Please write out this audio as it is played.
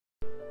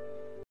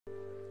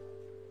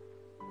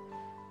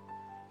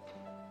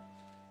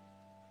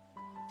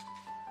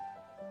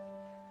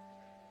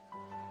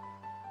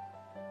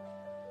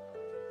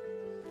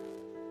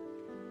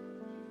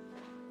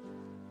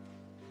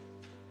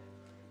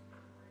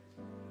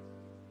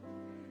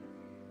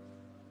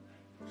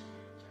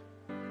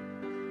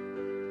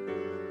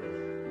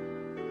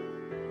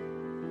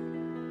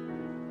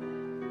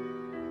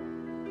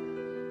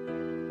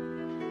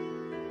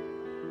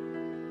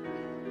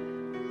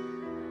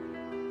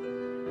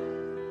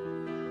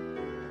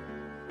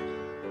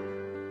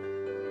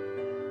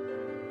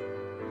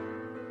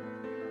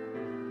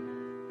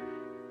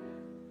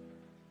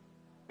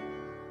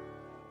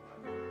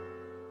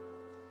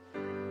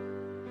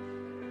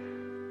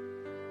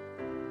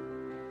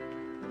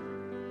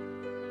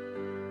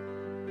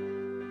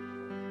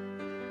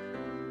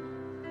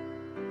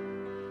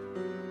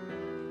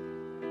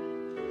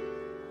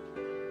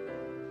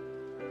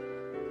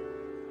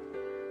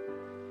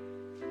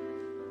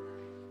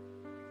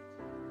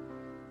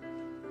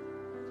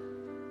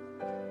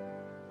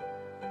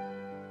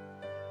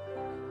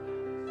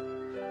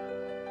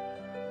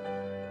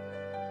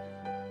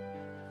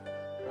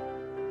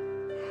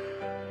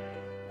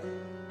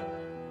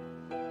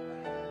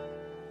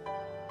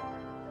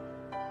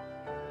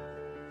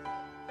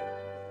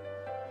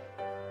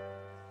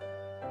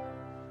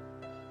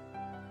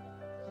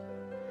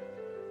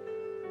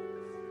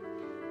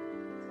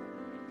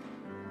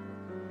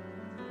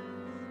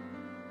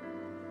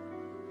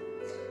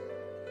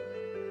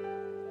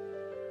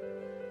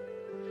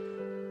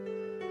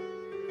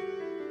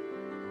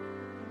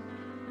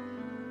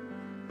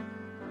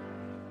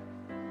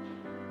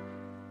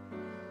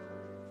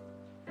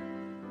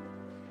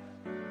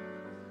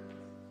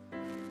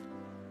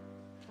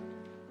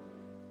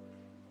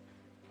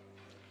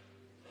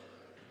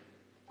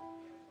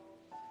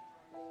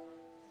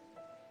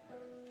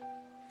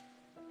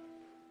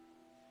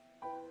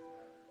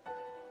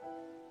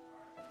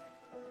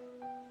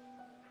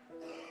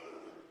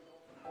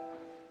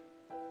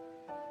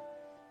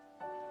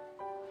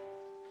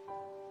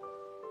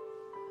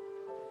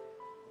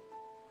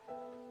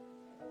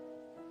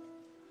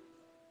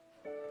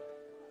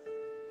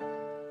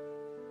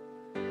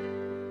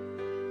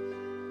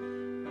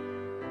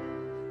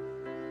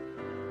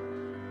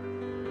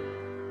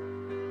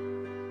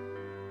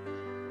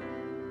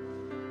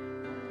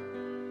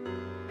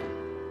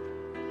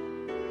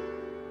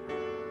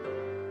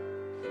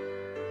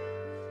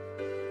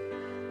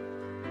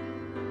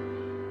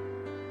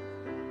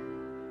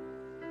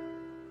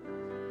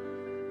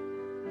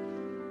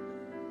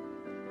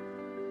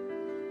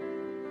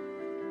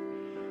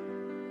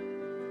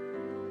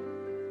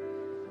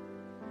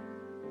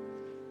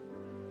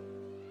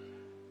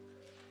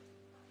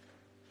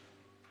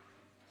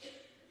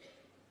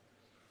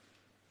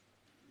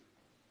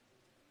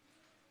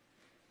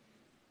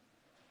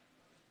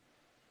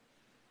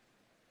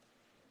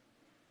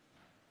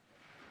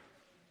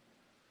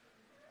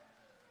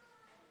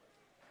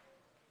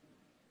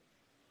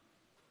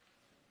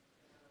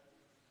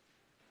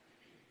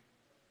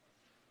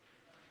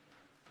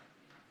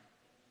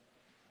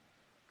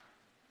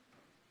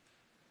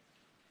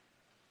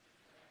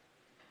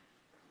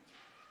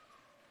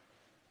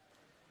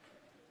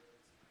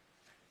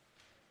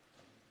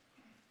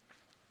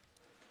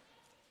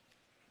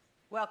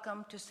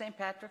Welcome to St.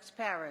 Patrick's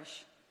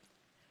Parish.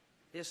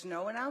 There's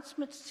no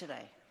announcements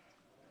today.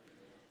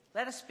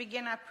 Let us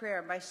begin our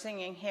prayer by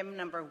singing hymn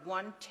number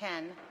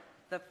 110,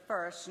 the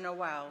first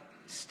Noel,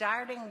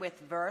 starting with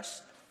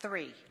verse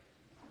 3.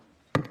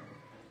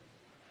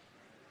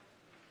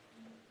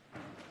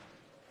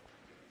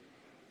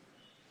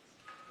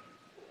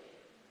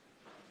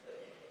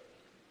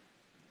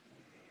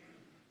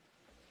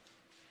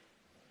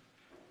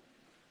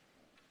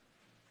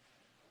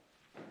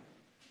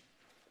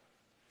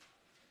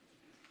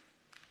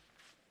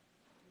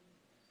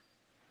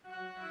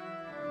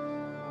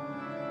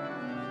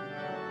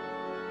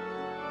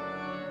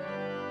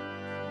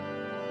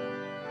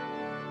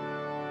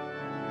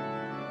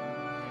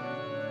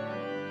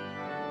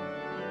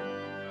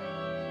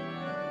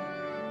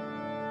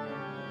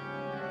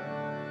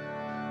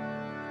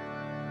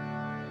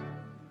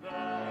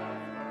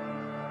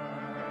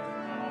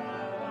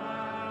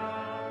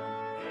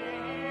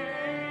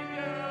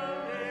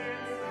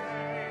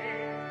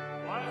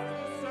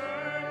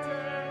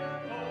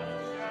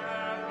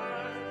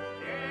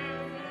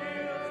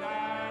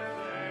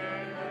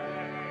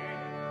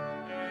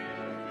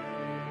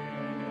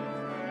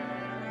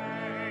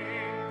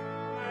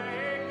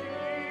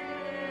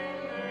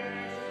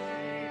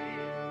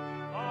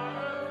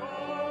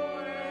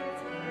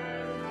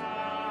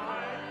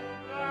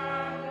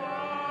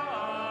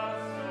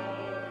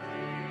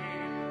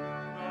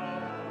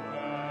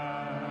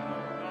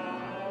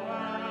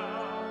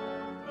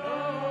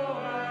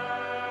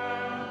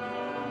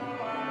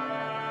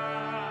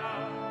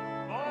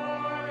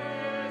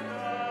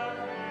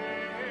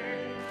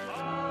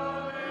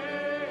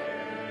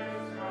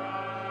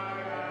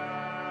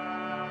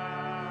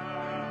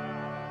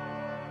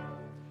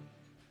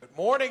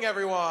 Morning,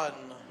 everyone.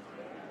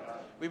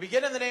 We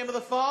begin in the name of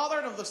the Father,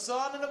 and of the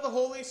Son, and of the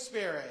Holy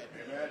Spirit.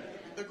 Amen.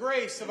 The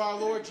grace of our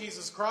Lord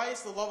Jesus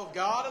Christ, the love of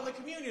God, and the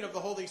communion of the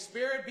Holy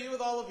Spirit be with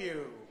all of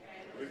you.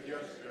 With your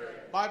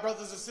spirit. My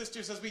brothers and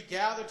sisters, as we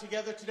gather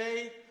together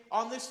today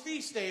on this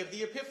feast day of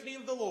the Epiphany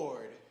of the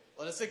Lord,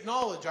 let us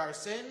acknowledge our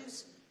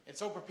sins and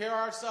so prepare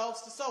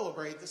ourselves to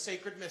celebrate the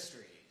sacred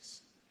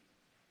mysteries.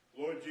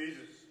 Lord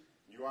Jesus,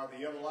 you are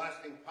the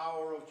everlasting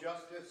power of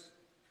justice.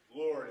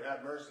 Lord,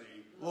 have mercy.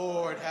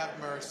 Lord, have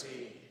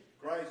mercy.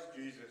 Christ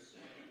Jesus,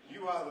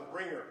 you are the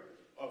bringer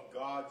of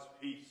God's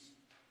peace.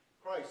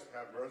 Christ,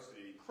 have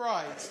mercy.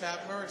 Christ, have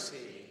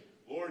mercy.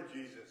 Lord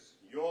Jesus,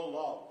 your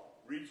love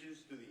reaches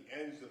to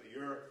the ends of the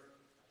earth.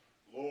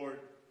 Lord,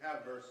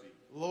 have mercy.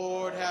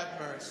 Lord, have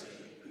mercy.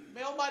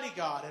 May Almighty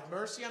God have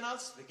mercy on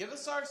us, forgive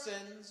us our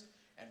sins,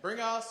 and bring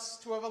us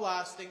to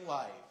everlasting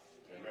life.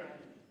 Amen.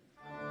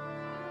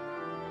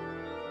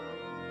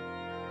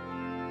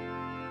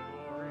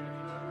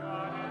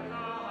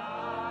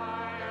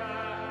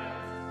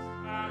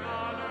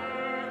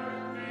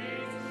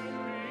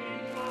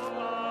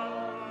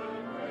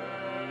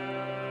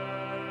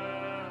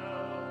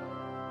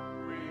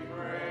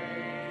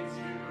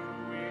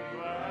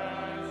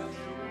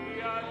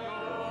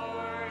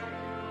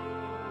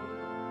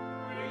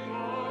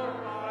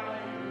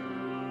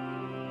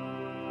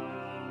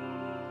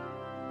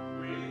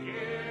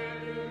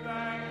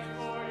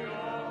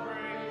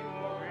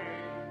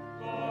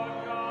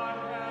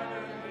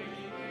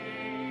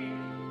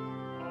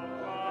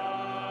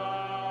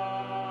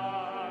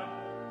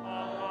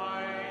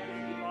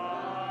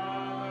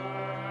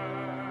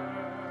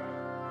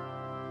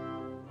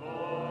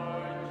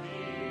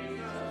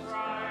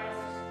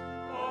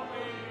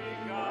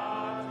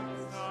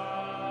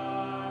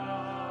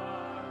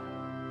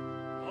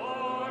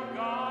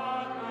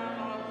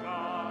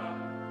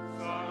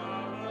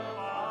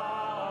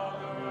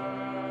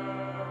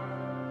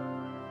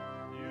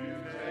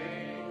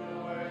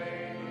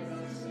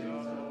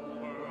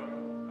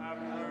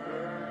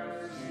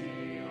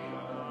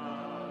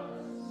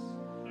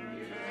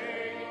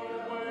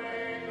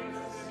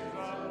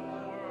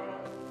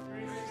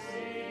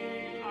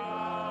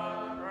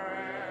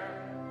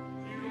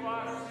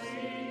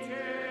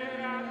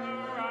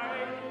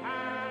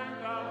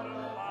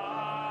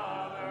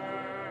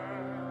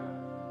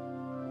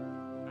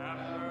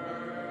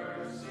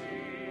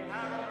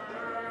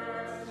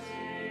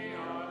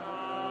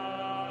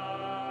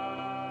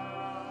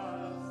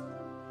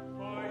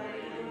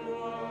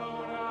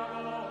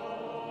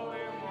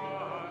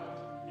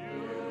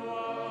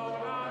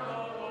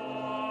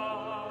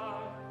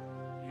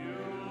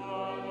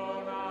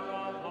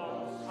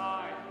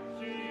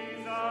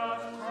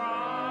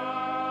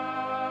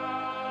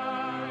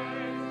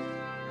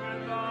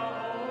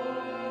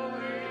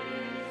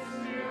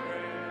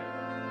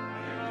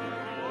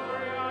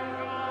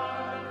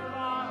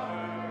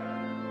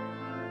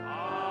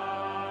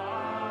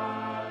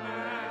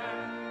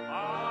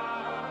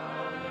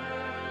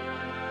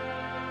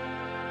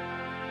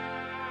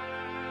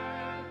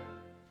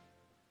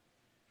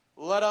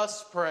 Let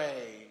us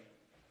pray.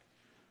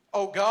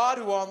 O God,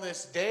 who on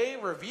this day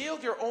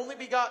revealed your only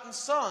begotten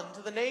Son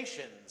to the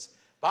nations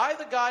by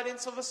the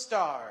guidance of a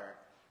star,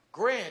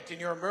 grant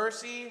in your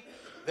mercy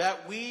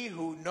that we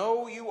who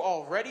know you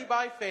already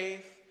by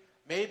faith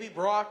may be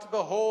brought to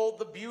behold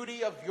the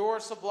beauty of your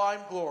sublime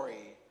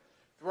glory.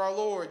 Through our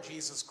Lord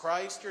Jesus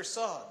Christ, your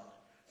Son,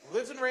 who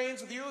lives and reigns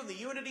with you in the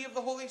unity of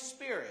the Holy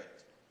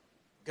Spirit,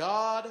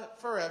 God,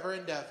 forever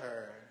and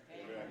ever.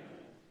 Amen.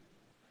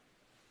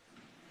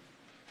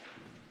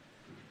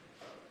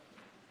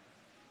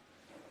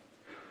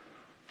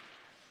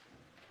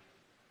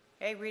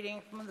 A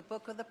reading from the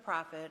book of the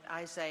prophet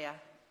Isaiah.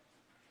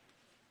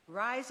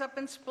 Rise up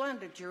in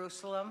splendor,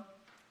 Jerusalem.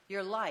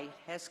 Your light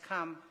has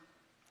come.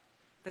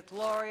 The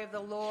glory of the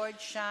Lord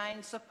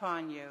shines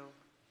upon you.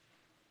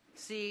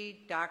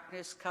 See,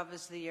 darkness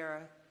covers the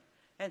earth,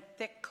 and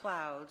thick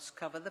clouds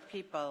cover the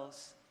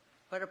peoples.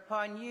 But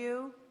upon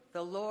you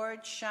the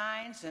Lord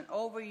shines, and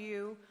over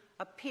you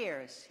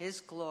appears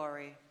his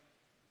glory.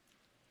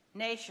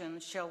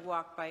 Nations shall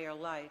walk by your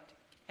light,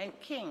 and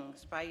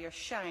kings by your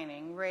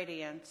shining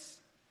radiance.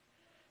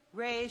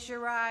 Raise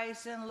your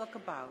eyes and look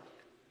about.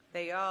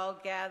 They all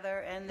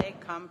gather and they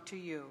come to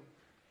you.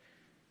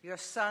 Your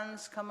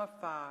sons come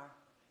afar,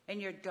 and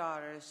your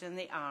daughters in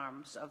the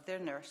arms of their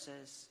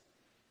nurses.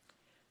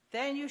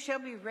 Then you shall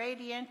be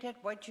radiant at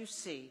what you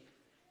see.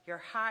 Your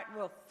heart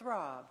will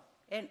throb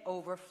and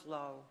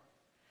overflow.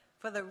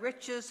 For the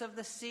riches of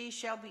the sea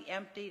shall be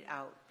emptied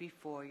out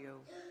before you.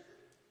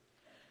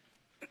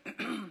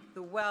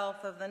 The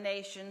wealth of the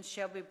nations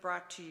shall be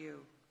brought to you.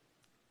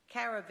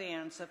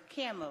 Caravans of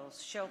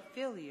camels shall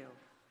fill you.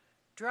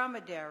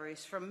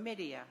 Dromedaries from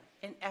Midia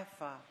and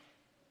Ephah.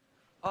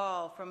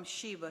 All from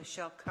Sheba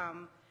shall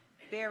come,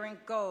 bearing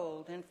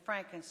gold and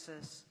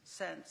frankincense,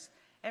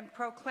 and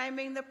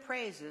proclaiming the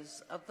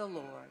praises of the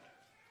Lord.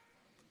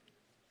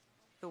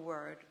 The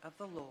word of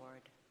the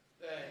Lord.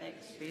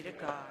 Thanks be to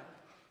God.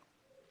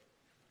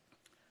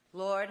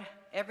 Lord,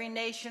 every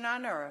nation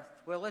on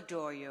earth will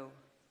adore you.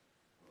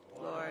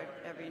 Lord,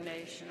 every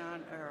nation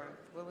on earth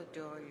will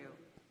adore you.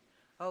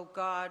 O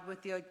God,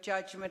 with your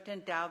judgment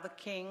endow the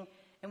king,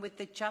 and with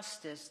the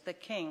justice the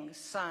king's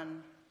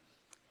son.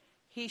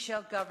 He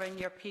shall govern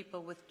your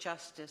people with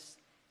justice,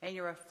 and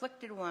your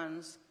afflicted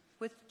ones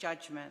with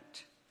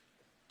judgment.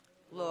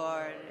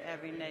 Lord,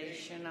 every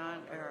nation on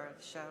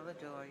earth shall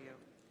adore you.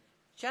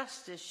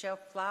 Justice shall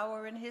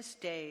flower in his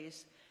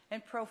days,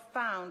 and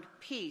profound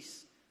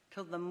peace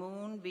till the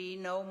moon be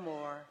no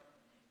more.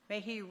 May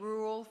he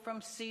rule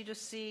from sea to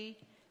sea,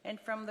 and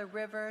from the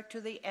river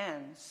to the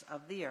ends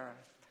of the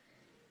earth.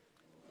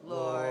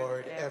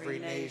 Lord, every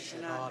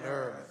nation on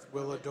earth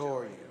will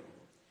adore you.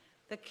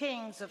 The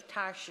kings of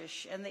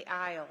Tarshish and the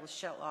isles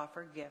shall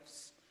offer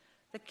gifts.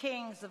 The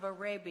kings of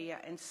Arabia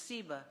and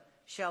Seba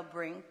shall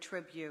bring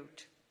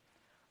tribute.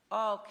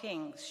 All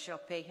kings shall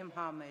pay him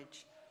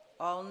homage.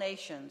 All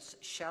nations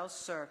shall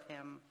serve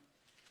him.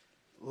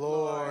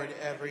 Lord,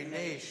 every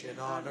nation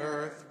on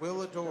earth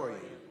will adore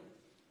you.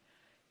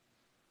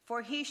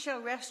 For he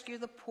shall rescue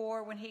the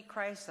poor when he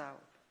cries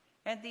out,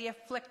 and the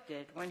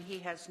afflicted when he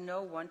has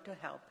no one to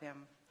help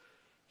him.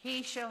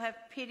 He shall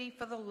have pity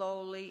for the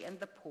lowly and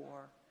the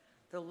poor.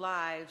 The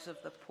lives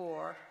of the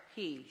poor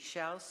he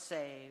shall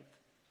save.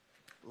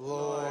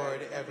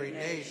 Lord, every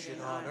nation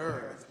on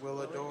earth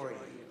will adore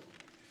you.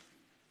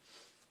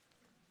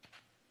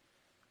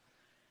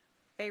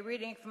 A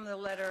reading from the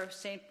letter of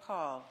St.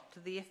 Paul to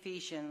the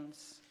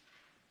Ephesians.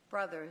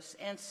 Brothers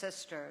and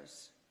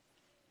sisters,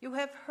 you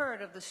have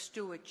heard of the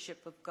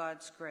stewardship of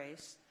God's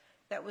grace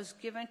that was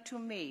given to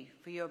me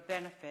for your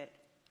benefit,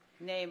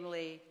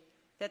 namely,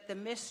 that the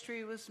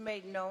mystery was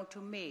made known to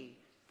me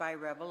by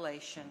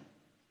revelation.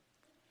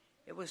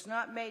 It was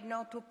not made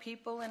known to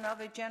people in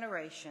other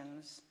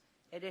generations,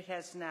 and it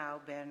has now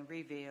been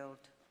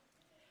revealed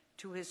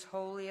to his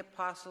holy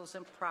apostles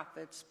and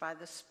prophets by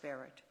the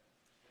Spirit,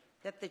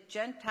 that the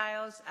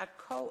Gentiles are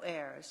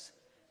co-heirs,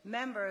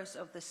 members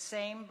of the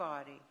same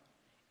body,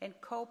 and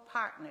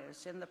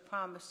co-partners in the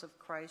promise of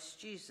Christ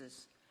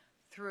Jesus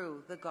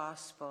through the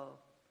gospel.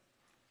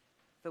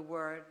 The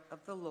word of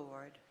the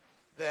Lord.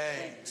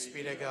 Thanks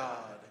be to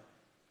God.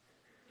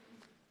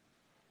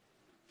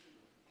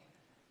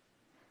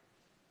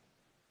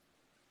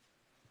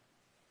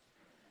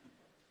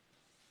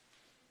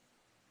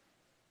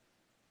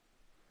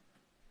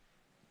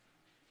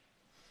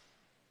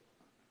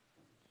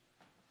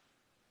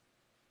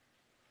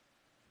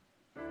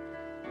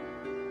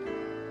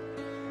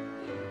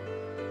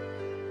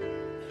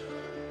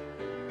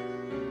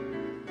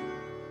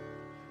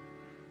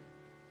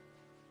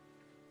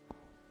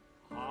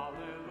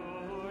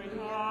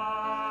 Hallelujah.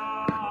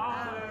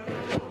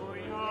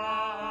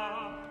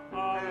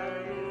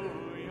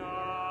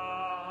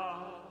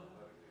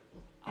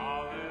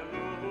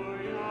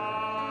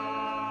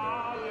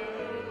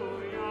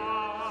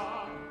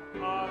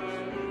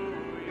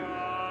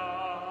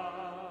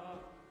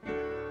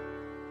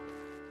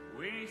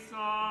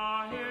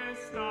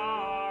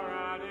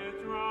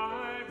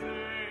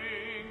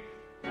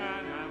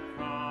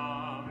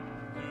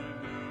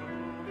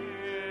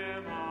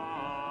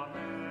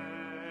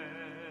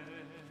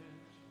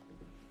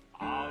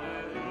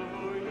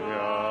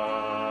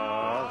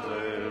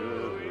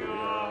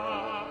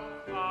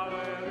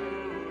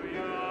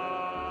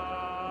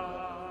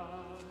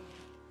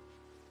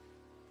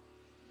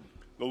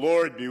 The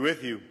Lord be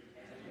with you.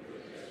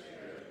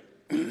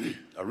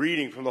 A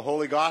reading from the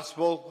Holy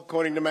Gospel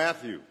according to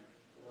Matthew.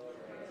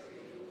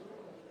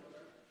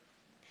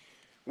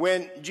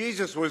 When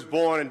Jesus was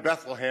born in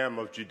Bethlehem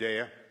of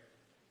Judea,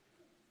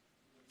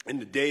 in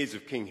the days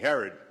of King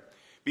Herod,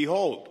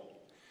 behold,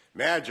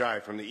 magi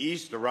from the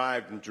east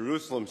arrived in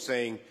Jerusalem,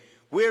 saying,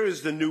 "Where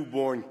is the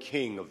newborn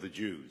King of the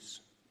Jews?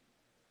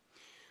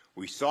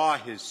 We saw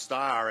his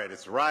star at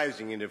its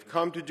rising and have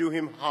come to do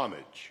him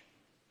homage."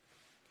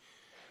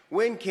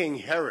 When King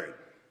Herod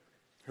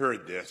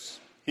heard this,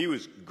 he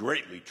was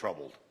greatly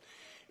troubled,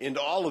 and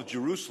all of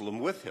Jerusalem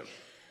with him.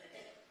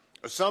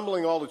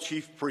 Assembling all the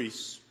chief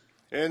priests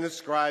and the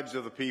scribes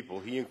of the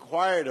people, he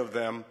inquired of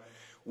them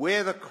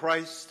where the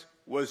Christ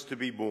was to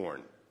be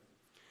born.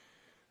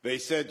 They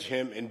said to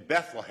him, "In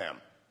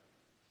Bethlehem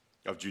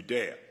of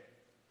Judea.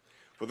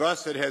 For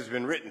thus it has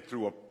been written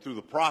through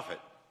the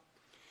prophet,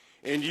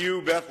 and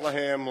you,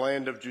 Bethlehem,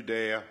 land of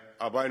Judea,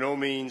 are by no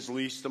means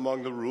least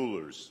among the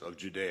rulers of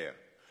Judea,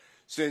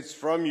 since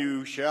from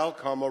you shall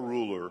come a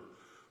ruler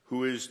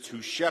who is to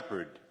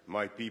shepherd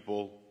my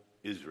people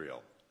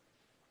Israel."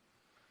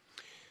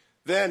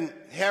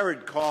 Then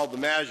Herod called the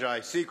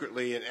magi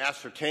secretly and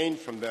ascertained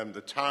from them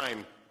the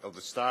time of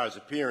the star's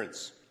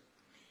appearance.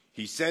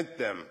 He sent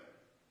them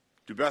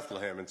to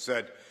Bethlehem and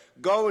said,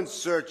 "Go and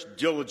search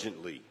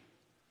diligently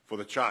for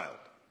the child.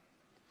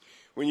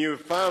 When you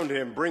have found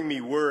him, bring me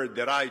word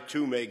that I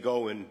too may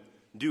go and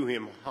do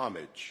him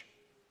homage."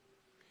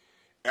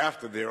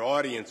 After their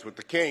audience with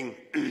the king,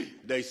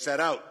 they set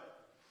out,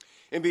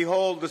 and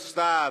behold, the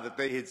star that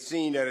they had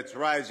seen at its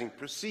rising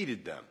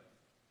preceded them,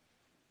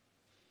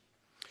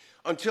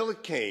 until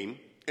it came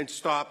and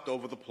stopped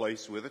over the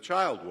place where the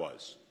child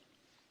was.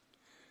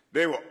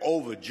 They were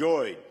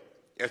overjoyed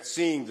at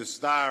seeing the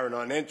star, and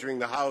on entering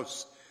the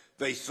house,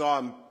 they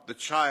saw the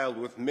child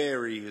with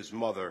Mary, his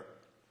mother.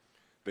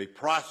 They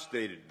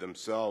prostrated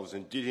themselves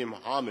and did him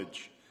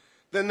homage.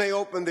 Then they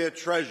opened their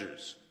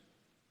treasures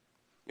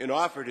and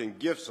offered him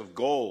gifts of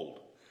gold,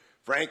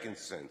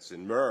 frankincense,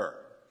 and myrrh.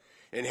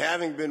 And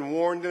having been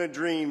warned in a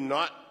dream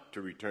not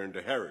to return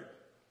to Herod,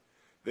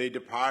 they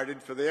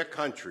departed for their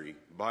country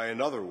by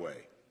another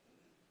way.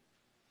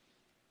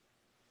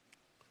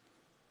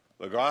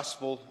 The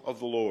Gospel of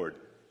the Lord.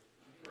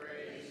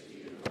 Praise to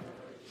you,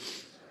 Lord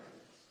Jesus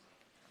Christ.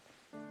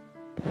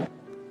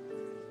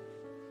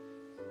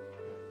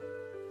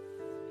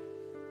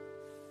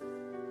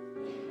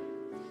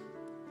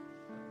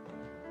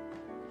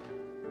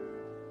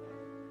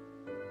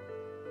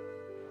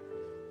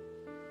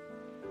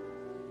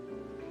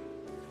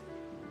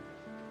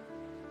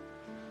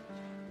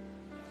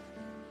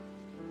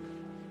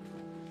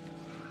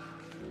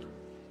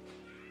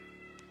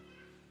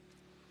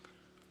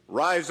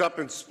 Rise up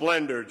in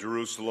splendor,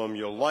 Jerusalem,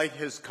 your light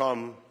has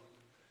come.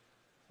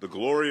 The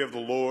glory of the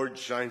Lord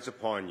shines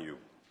upon you.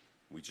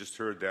 We just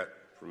heard that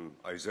from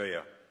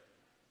Isaiah.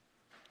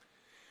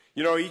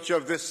 You know, each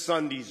of this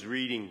Sunday's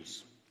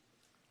readings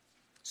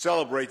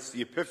celebrates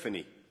the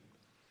Epiphany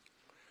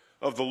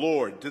of the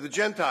Lord to the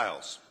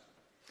Gentiles.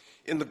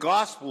 In the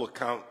gospel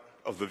account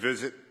of the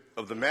visit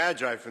of the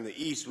Magi from the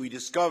east, we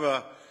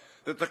discover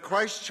that the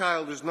Christ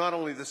child is not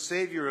only the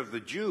Savior of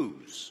the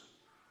Jews,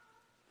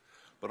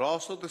 but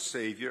also the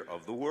Savior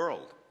of the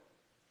world.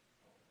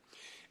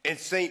 And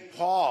St.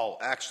 Paul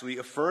actually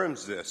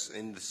affirms this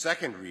in the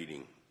second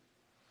reading,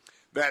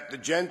 that the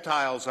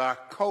Gentiles are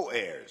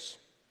co-heirs,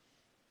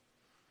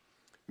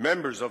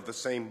 members of the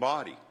same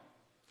body.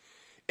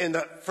 And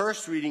the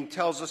first reading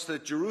tells us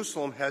that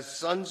Jerusalem has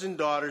sons and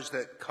daughters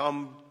that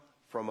come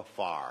from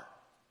afar.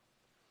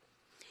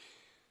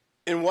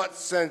 In what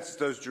sense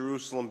does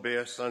Jerusalem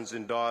bear sons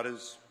and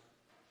daughters?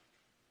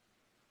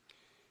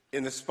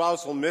 In the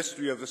spousal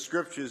mystery of the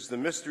Scriptures, the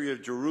mystery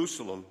of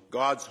Jerusalem,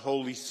 God's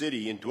holy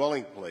city and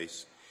dwelling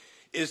place,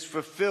 is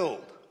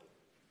fulfilled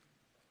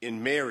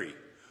in Mary,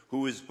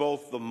 who is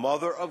both the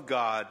mother of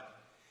God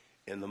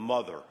and the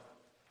mother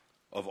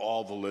of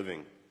all the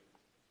living.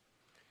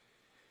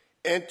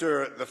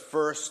 Enter the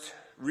first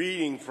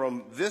reading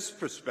from this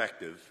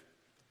perspective,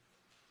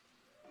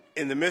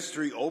 and the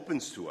mystery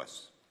opens to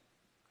us.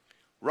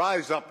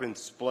 Rise up in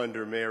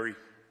splendor, Mary.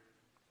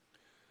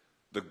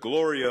 The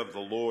glory of the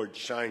Lord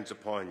shines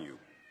upon you.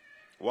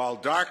 While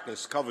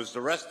darkness covers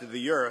the rest of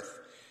the earth,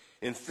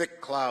 and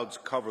thick clouds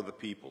cover the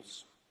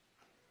peoples.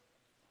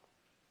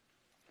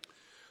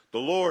 The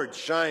Lord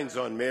shines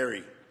on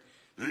Mary,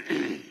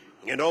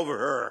 and over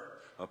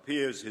her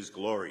appears his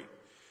glory.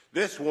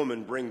 This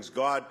woman brings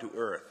God to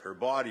earth, her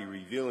body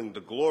revealing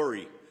the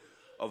glory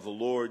of the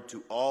Lord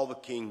to all the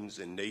kings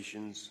and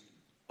nations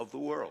of the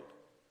world.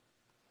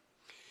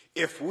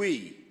 If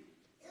we,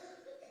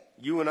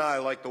 you and I,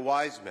 like the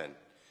wise men,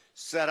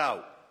 set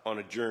out on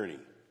a journey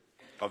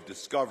of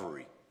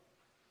discovery,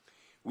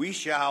 we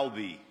shall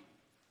be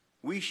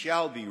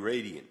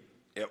radiant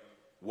at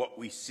what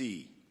we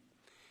see,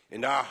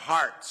 and our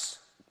hearts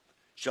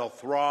shall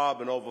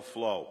throb and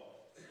overflow.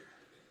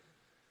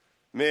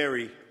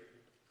 Mary,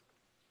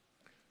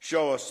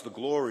 show us the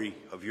glory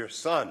of your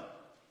Son.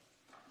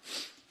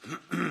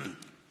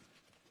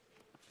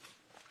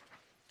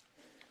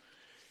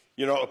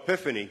 You know,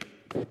 Epiphany,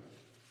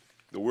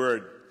 the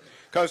word,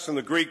 comes from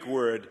the Greek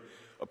word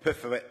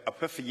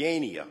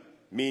epiphania,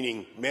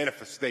 meaning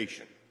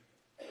manifestation.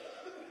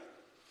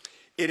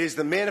 It is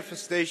the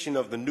manifestation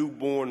of the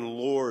newborn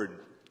Lord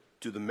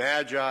to the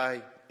magi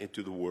and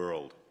to the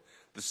world.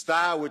 The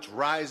star which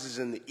rises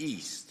in the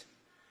east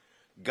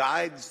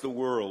guides the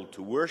world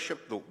to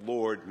worship the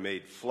Lord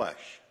made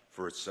flesh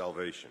for its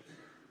salvation.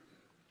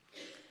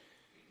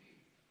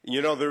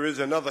 You know, there is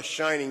another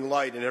shining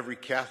light in every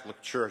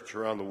Catholic church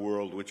around the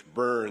world which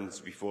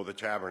burns before the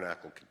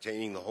tabernacle,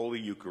 containing the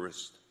Holy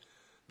Eucharist,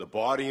 the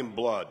body and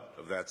blood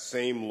of that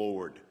same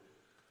Lord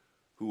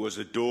who was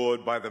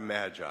adored by the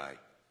Magi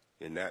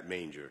in that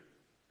manger.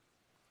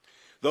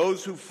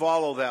 Those who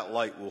follow that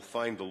light will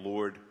find the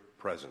Lord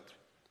present,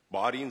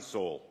 body and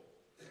soul,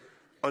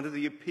 under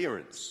the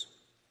appearance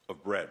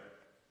of bread.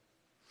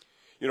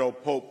 You know,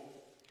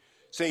 Pope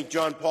St.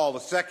 John Paul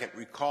II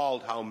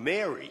recalled how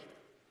Mary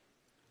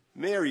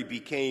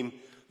became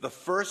the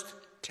first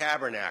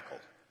tabernacle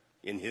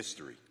in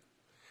history,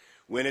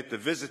 when at the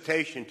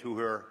visitation to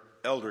her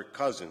elder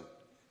cousin,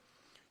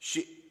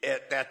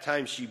 at that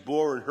time she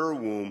bore in her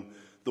womb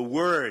the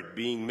Word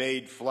being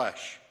made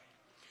flesh,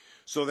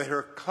 so that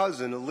her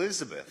cousin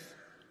Elizabeth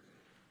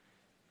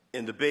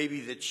and the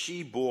baby that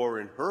she bore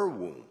in her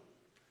womb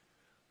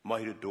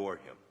might adore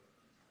him.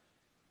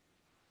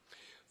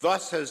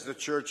 Thus has the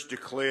Church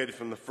declared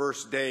from the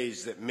first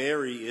days that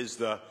Mary is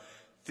the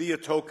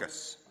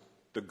Theotokos,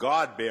 the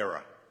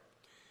God-bearer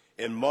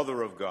and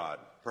Mother of God.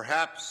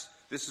 Perhaps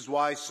this is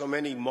why so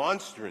many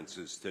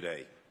monstrances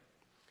today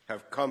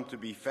have come to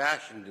be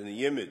fashioned in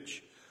the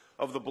image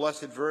of the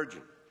Blessed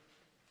Virgin.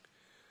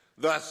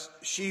 Thus,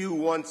 she who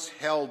once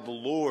held the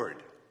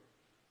Lord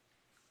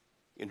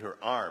in her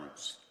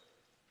arms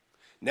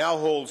now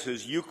holds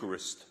his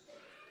Eucharist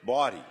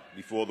body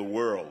before the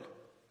world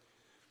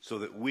so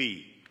that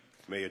we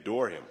may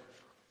adore him.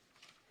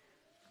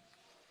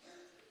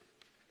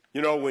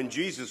 You know, when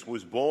Jesus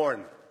was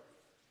born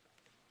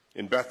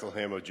in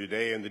Bethlehem of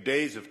Judea in the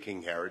days of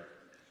King Herod,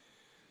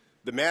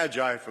 the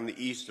Magi from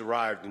the east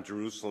arrived in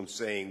Jerusalem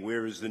saying,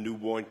 "Where is the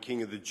newborn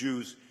King of the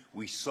Jews?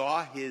 We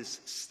saw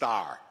his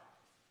star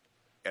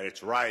at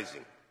its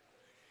rising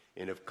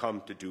and have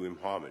come to do him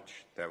homage."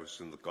 That was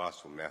in the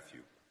Gospel of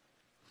Matthew.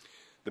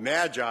 The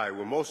Magi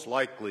were most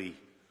likely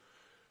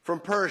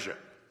from Persia,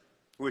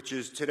 which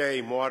is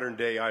today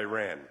modern-day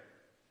Iran.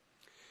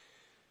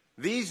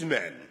 These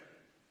men,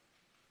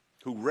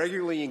 who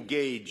regularly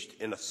engaged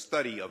in a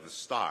study of the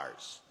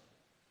stars,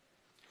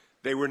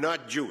 they were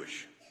not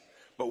Jewish,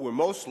 but were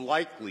most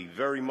likely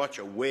very much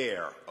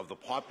aware of the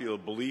popular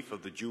belief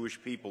of the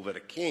Jewish people that a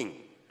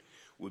king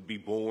would be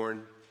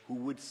born who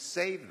would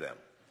save them.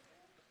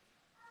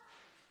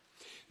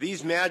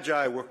 These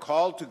Magi were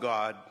called to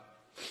God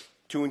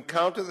to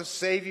encounter the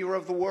Savior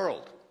of the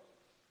world.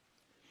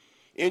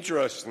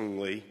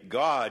 Interestingly,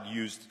 God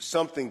used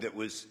something that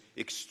was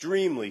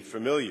extremely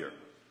familiar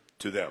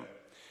to them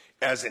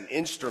as an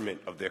instrument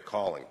of their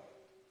calling.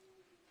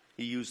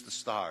 He used the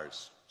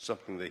stars,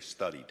 something they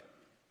studied.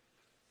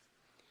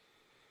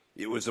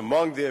 It was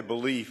among their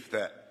belief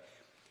that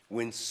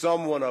when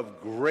someone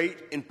of great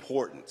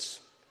importance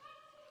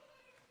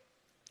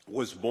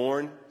was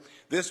born,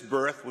 this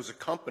birth was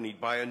accompanied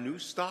by a new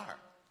star.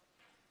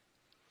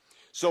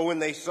 So when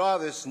they saw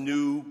this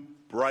new,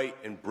 bright,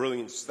 and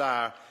brilliant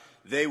star,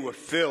 they were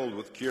filled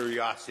with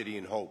curiosity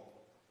and hope.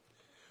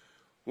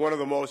 One of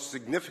the most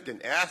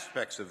significant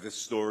aspects of this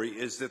story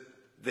is that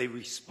they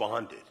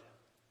responded.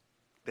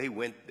 They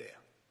went there.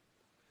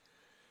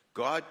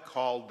 God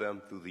called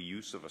them through the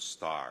use of a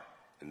star,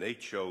 and they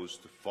chose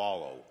to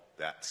follow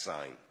that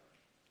sign,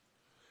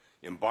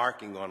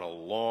 embarking on a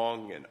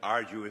long and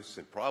arduous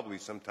and probably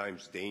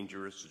sometimes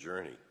dangerous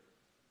journey.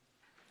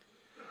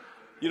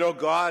 You know,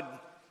 God,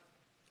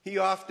 He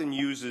often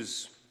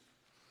uses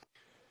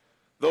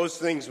those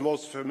things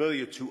most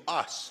familiar to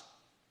us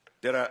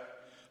that are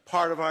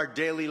part of our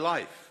daily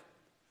life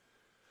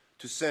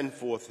to send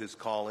forth His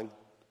calling.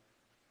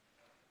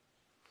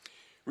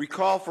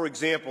 Recall, for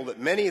example, that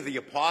many of the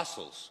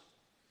apostles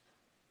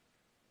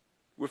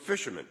were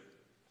fishermen,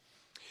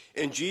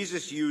 and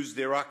Jesus used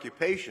their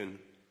occupation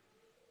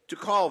to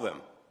call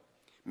them,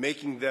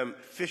 making them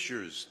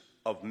fishers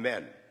of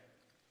men.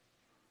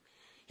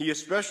 He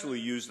especially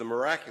used the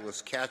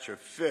miraculous catch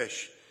of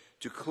fish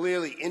to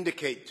clearly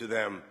indicate to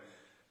them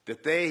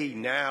that they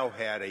now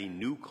had a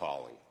new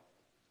calling.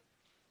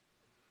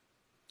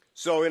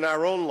 So in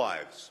our own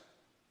lives,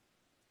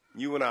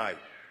 you and I,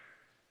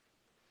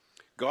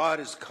 God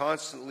is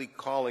constantly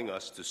calling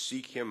us to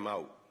seek Him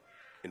out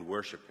and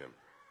worship Him.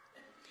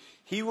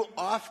 He will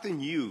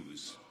often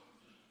use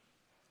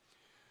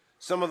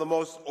some of the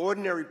most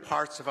ordinary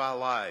parts of our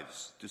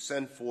lives to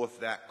send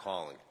forth that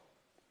calling.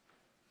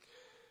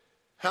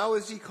 How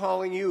is He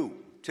calling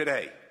you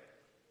today,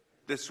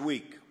 this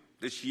week,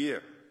 this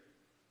year?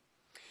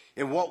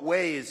 In what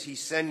way is He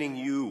sending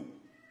you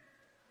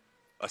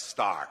a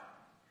star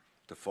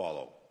to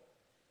follow?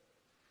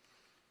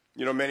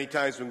 You know, many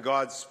times when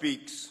God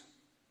speaks,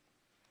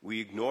 we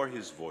ignore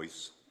His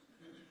voice.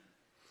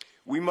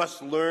 We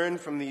must learn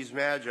from these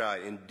magi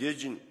and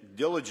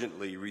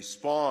diligently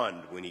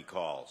respond when he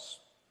calls.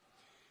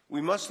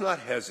 We must not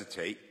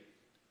hesitate,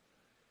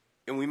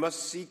 and we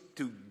must seek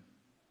to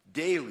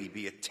daily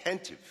be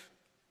attentive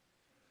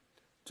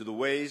to the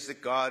ways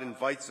that God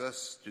invites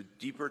us to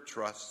deeper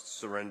trust,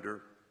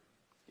 surrender,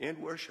 and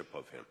worship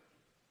of him.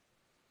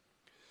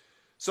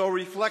 So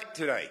reflect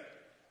today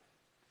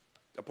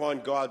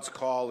upon God's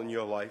call in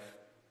your life.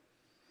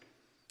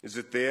 Is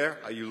it there?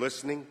 Are you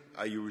listening?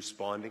 Are you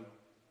responding?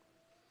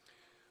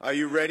 Are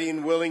you ready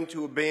and willing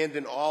to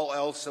abandon all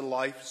else in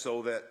life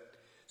so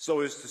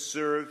as to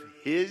serve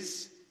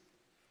his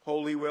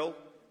holy will?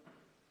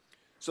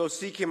 So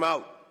seek him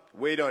out,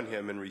 wait on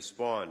him, and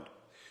respond.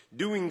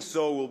 Doing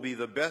so will be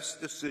the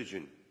best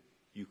decision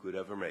you could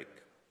ever make.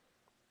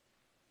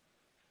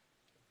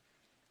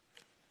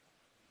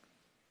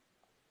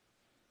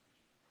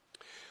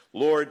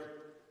 Lord,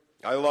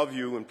 I love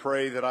you and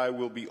pray that I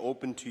will be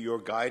open to your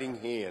guiding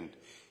hand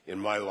in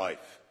my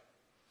life.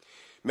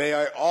 May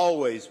I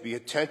always be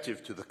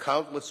attentive to the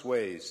countless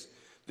ways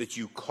that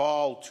you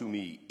call to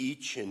me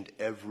each and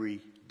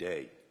every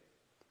day.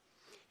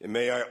 And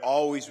may I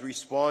always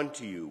respond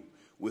to you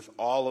with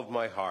all of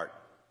my heart.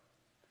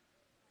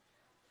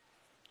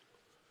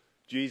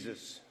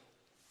 Jesus,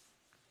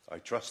 I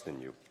trust in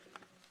you.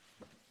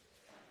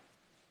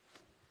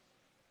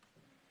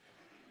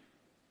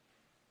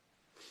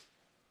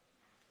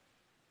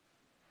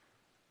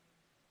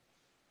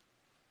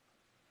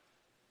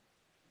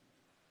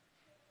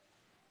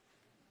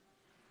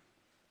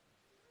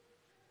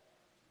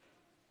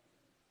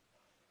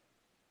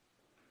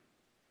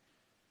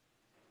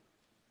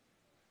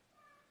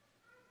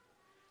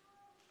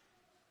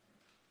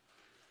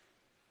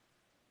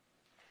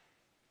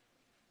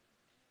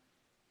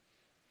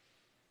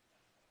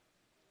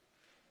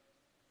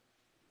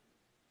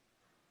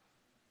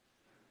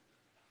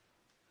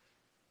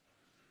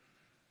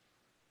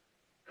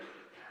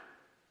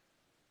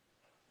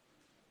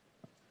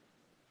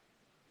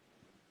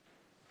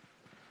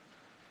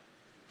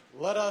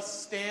 Let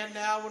us stand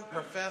now and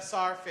profess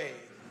our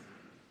faith.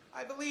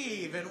 I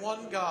believe in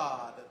one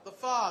God, the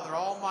Father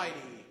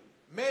Almighty,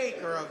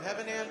 maker of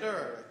heaven and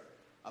earth,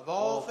 of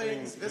all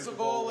things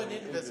visible and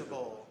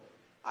invisible.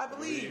 I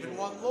believe in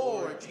one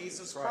Lord,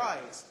 Jesus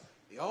Christ,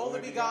 the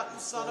only begotten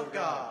Son of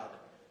God,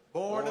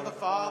 born of the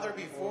Father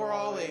before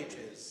all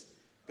ages,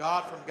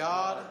 God from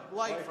God,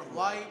 light from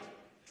light,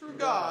 true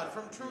God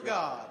from true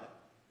God,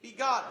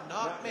 begotten,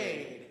 not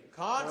made,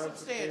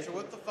 consubstantial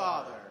with the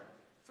Father.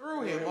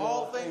 Through him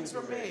all things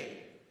were made.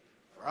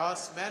 For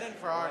us men and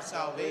for our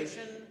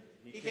salvation,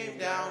 he came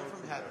down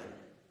from heaven.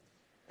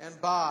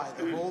 And by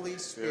the Holy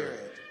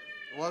Spirit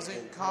was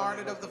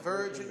incarnate of the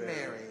Virgin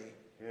Mary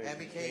and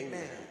became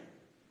man.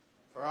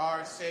 For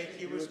our sake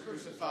he was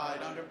crucified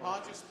under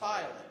Pontius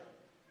Pilate.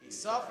 He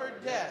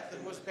suffered death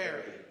and was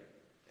buried,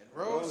 and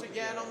rose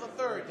again on the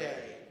third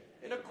day,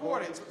 in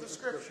accordance with the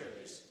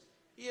Scriptures.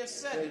 He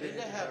ascended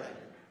into heaven,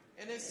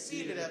 and is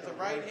seated at the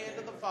right hand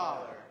of the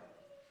Father.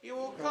 He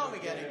will come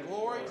again in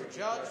glory to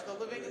judge the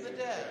living and the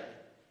dead,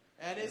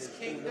 and his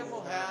kingdom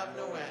will have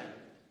no end.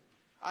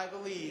 I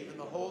believe in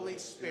the Holy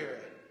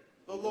Spirit,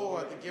 the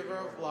Lord, the giver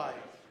of life,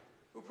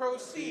 who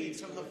proceeds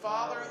from the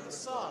Father and the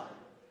Son,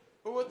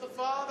 who with the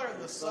Father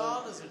and the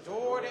Son is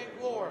adored and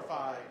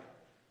glorified,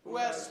 who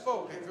has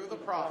spoken through the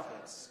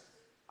prophets.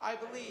 I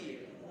believe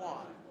in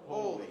one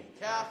holy,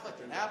 Catholic,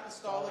 and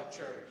apostolic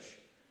church.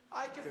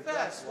 I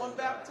confess one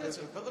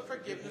baptism for the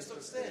forgiveness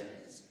of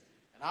sins,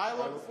 and I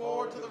look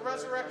forward to the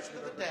resurrection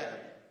of the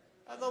dead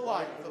and the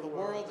life of the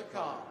world to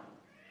come.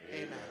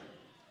 Amen.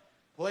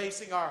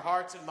 Placing our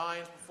hearts and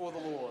minds before the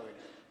Lord,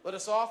 let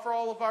us offer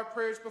all of our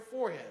prayers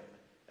before him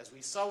as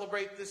we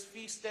celebrate this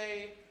feast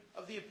day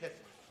of the Epiphany.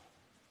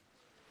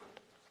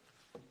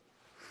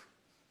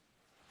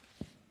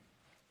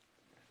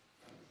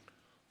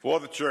 For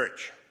the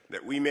church,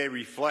 that we may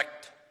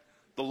reflect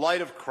the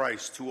light of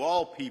Christ to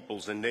all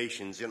peoples and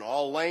nations in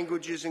all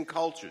languages and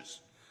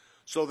cultures,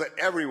 so that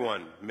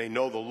everyone may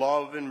know the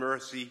love and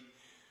mercy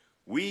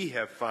we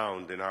have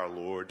found in our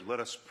Lord. Let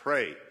us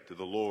pray to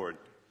the Lord.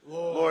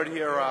 Lord,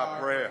 hear our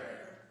prayer.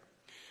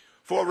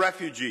 For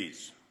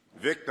refugees,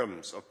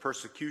 victims of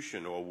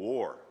persecution or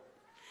war,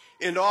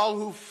 and all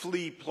who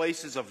flee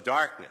places of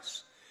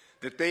darkness,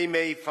 that they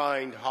may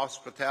find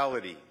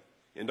hospitality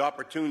and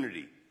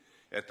opportunity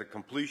at the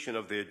completion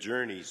of their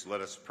journeys,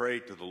 let us pray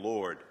to the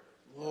Lord.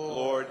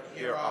 Lord,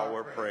 hear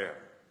our prayer.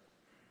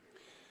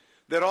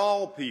 That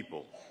all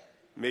people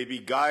may be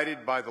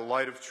guided by the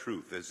light of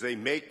truth as they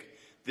make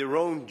their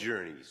own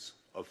journeys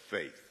of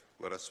faith,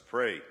 let us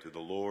pray to the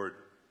Lord.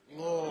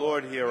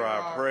 Lord, hear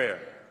our prayer.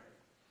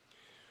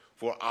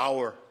 For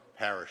our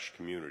parish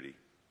community,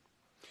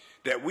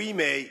 that we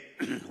may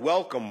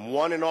welcome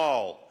one and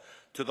all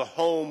to the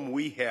home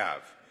we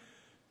have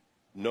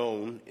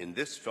known in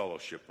this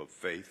fellowship of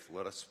faith,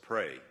 let us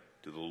pray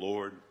to the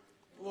Lord.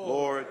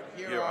 Lord,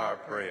 hear our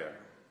prayer.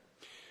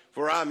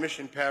 For our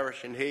mission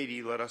parish in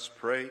Haiti, let us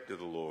pray to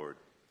the Lord.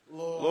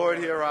 Lord,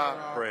 hear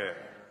our prayer.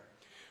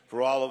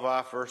 for all of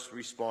our first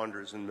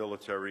responders and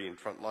military and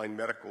frontline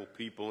medical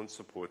people and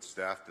support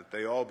staff, that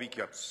they all be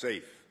kept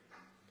safe,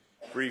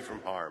 free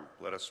from harm.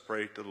 Let us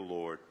pray to the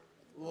Lord.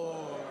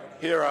 Lord,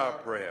 hear our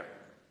prayer.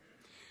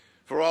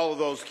 For all of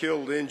those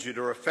killed, injured,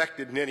 or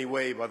affected in any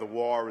way by the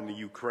war in the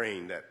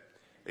Ukraine, that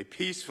a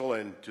peaceful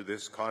end to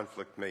this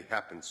conflict may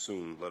happen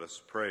soon, let us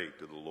pray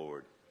to the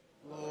Lord.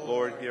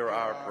 Lord, hear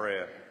our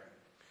prayer.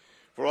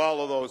 For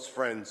all of those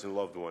friends and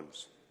loved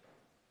ones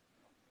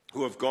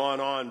who have gone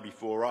on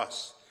before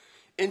us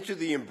into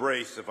the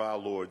embrace of our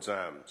Lord's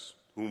arms,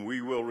 whom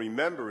we will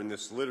remember in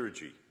this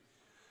liturgy,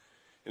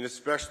 and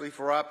especially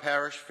for our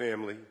parish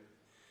family,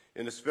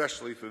 and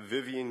especially for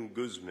Vivian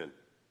Guzman,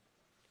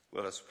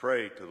 let us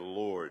pray to the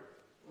Lord.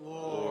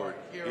 Lord,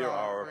 hear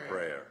our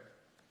prayer.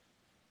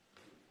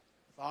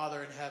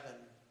 Father in heaven,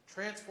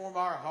 transform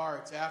our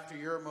hearts after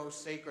your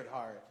most sacred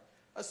heart,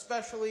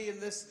 especially in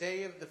this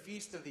day of the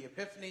Feast of the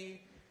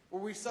Epiphany,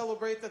 where we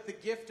celebrate that the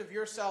gift of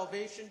your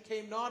salvation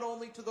came not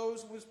only to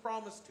those who was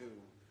promised to,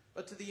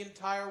 but to the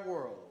entire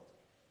world.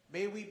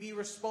 May we be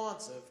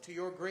responsive to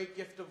your great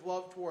gift of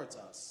love towards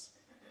us,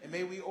 and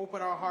may we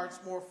open our hearts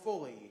more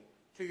fully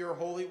to your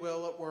holy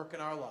will at work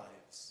in our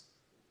lives.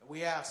 And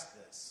we ask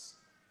this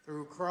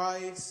through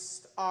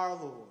Christ our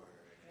Lord.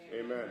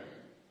 Amen.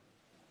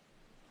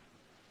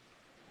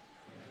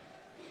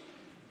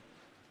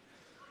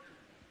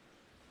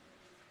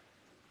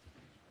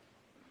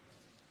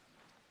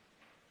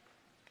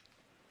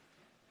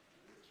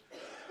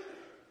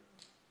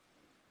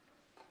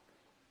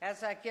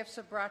 As our gifts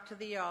are brought to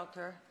the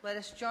altar, let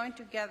us join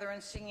together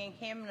in singing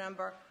hymn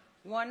number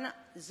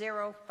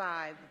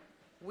 105,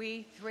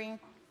 We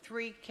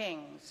Three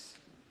Kings.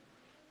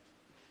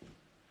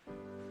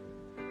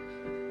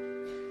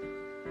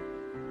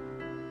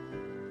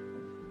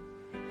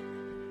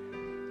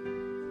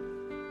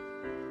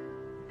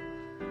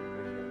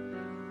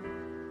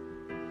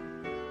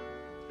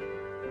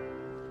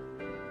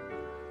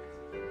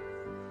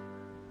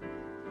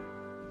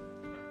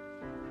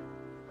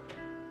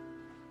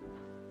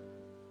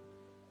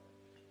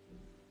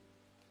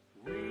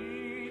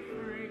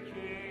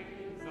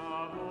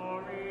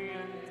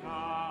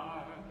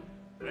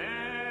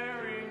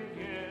 Bearing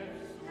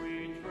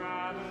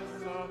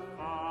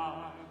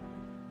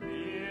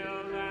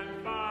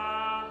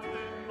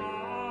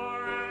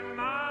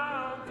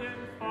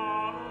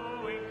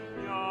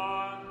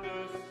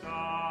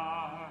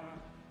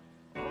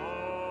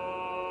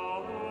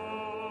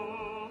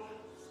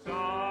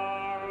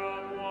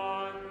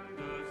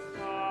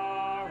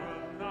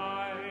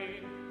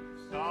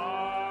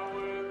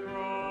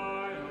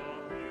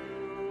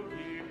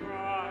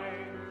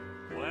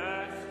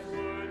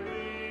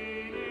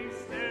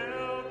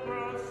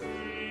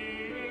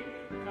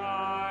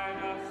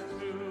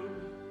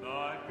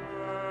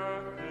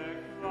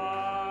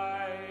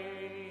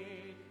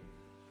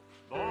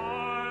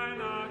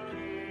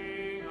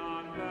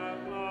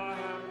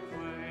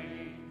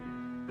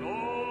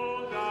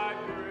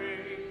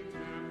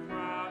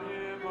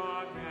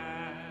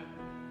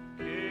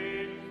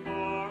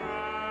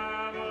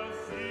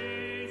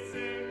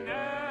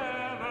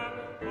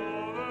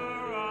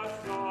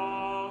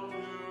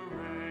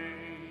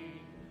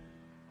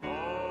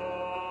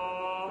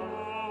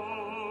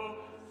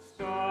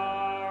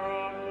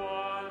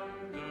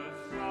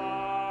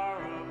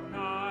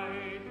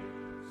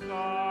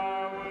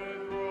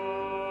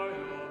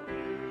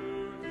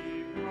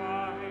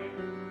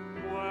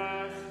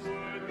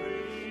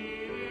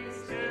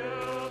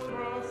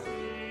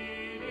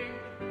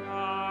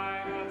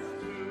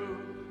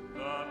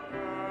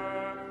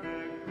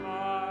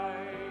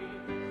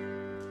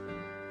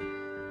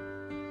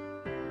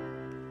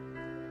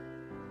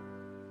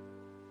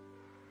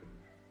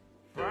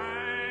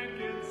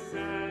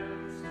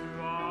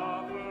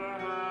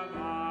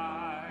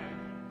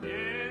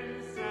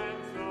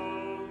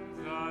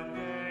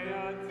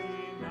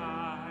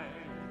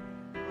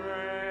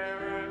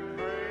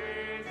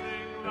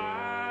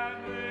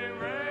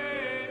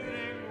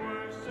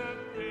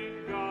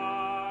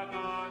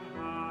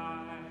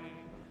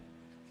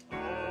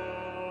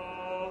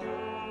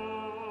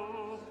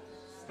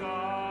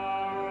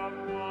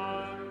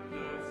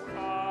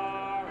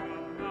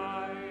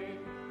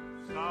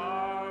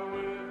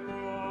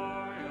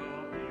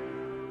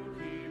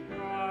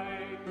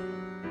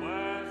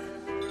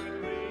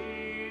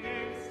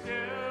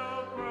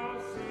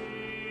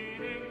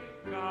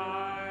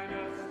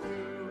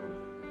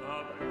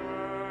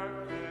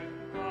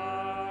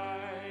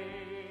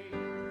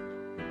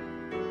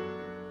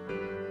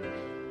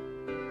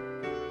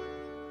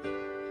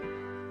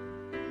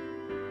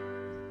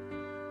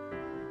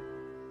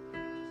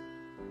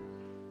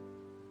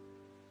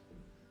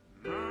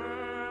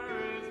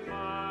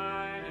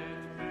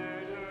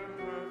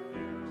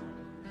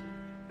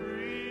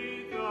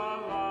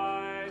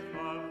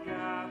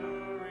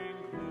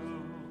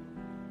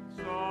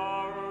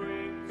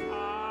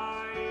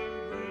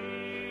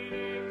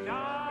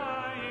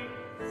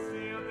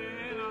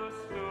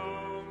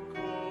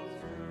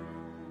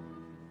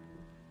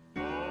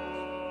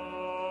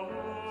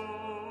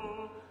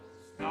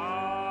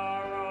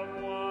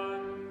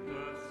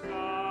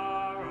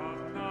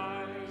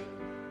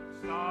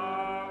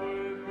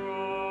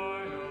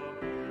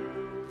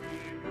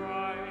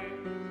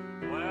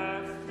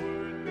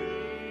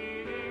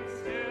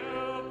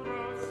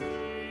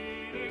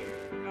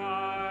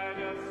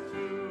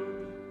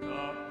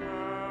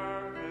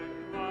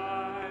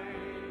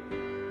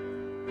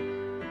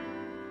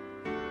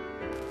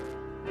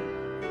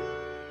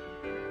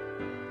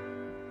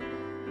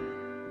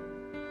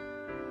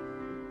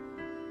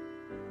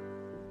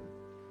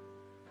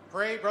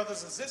Pray,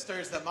 brothers and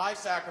sisters, that my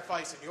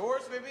sacrifice and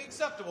yours may be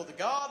acceptable to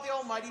God, the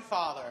Almighty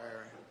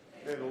Father.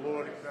 May the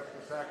Lord accept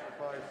the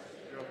sacrifice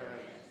at your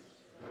hands,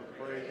 for the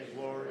praise and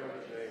glory of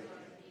his name.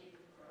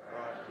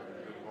 God, for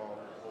the good of all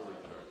his holy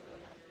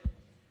church.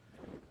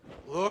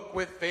 Look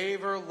with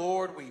favor,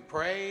 Lord, we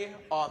pray,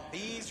 on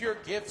these your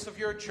gifts of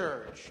your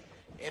church,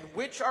 and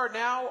which are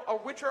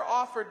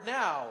offered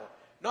now,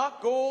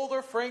 not gold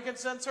or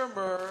frankincense or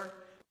myrrh,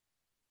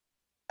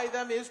 by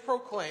them is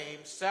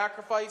proclaimed,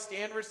 sacrificed,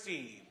 and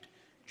received,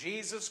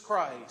 Jesus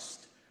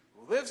Christ,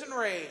 who lives and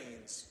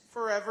reigns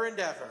forever and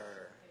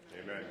ever.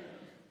 Amen.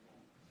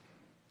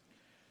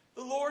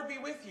 The Lord be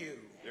with you.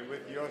 And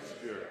with your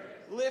spirit.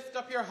 Lift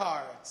up your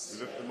hearts.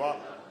 We lift them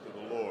up to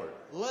the Lord.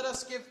 Let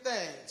us give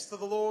thanks to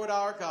the Lord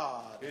our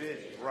God. It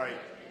is right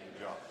and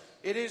just.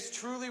 It is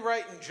truly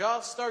right and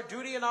just, our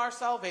duty and our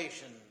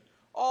salvation,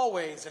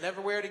 always and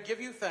everywhere to give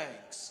you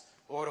thanks,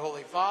 Lord,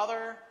 Holy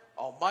Father,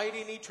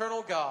 Almighty and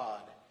eternal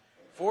God.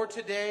 For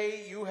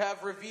today you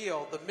have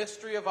revealed the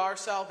mystery of our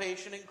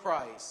salvation in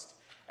Christ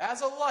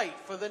as a light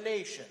for the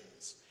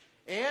nations.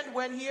 And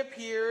when he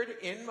appeared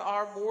in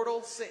our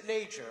mortal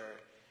nature,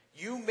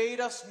 you made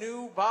us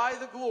new by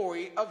the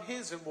glory of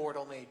his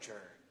immortal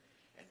nature.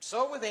 And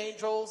so with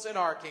angels and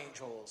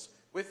archangels,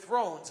 with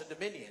thrones and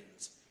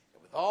dominions,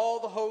 and with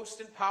all the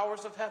hosts and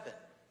powers of heaven,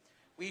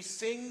 we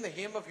sing the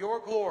hymn of your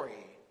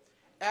glory,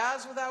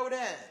 as without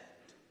end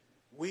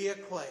we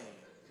acclaim.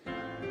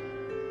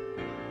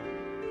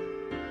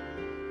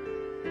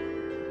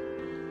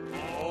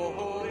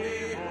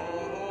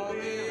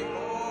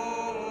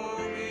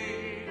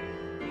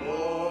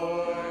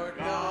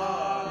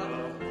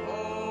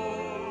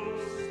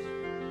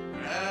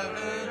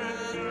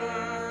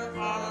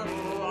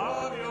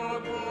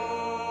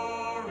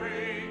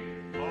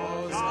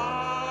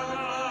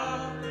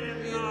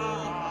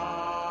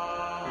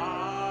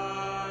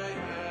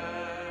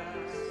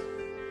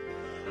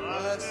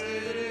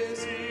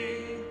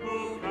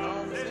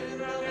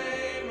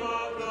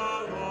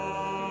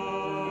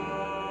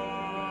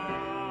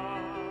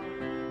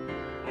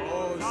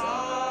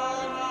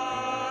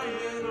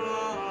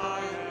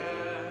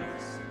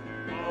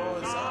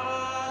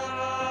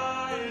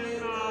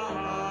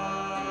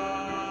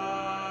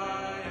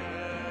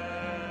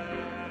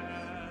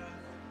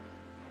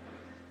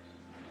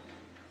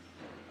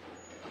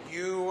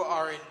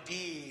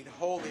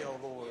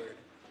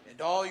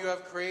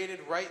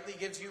 Rightly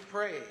gives you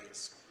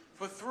praise.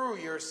 For through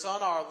your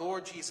Son, our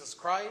Lord Jesus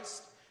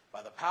Christ,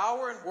 by the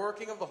power and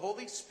working of the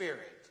Holy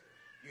Spirit,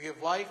 you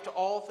give life to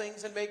all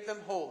things and make them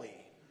holy.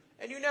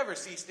 And you never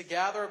cease to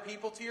gather a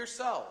people to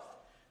yourself,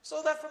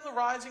 so that from the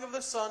rising of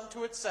the sun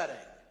to its setting,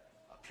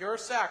 a pure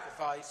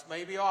sacrifice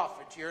may be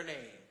offered to your name.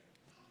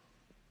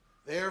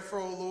 Therefore,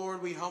 O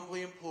Lord, we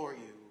humbly implore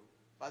you,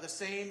 by the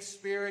same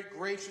Spirit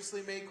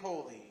graciously make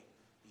holy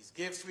these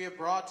gifts we have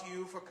brought to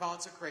you for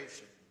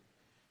consecration,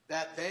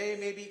 that they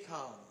may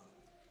become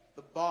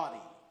the body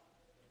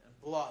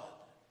and blood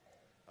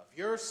of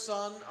your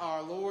Son,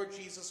 our Lord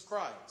Jesus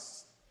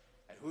Christ,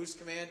 at whose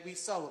command we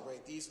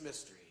celebrate these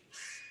mysteries.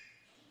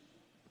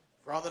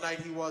 For on the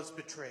night he was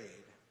betrayed,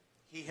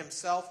 he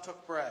himself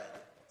took bread,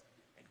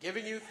 and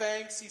giving you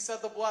thanks, he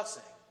said the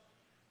blessing,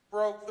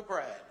 broke the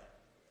bread,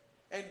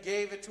 and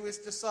gave it to his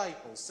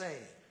disciples,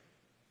 saying,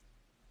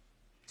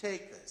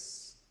 "Take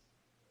this,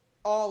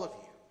 all of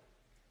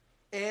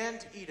you,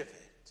 and eat of it.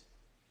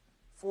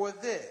 For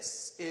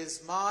this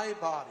is my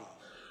body,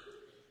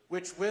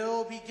 which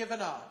will be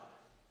given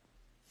up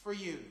for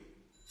you."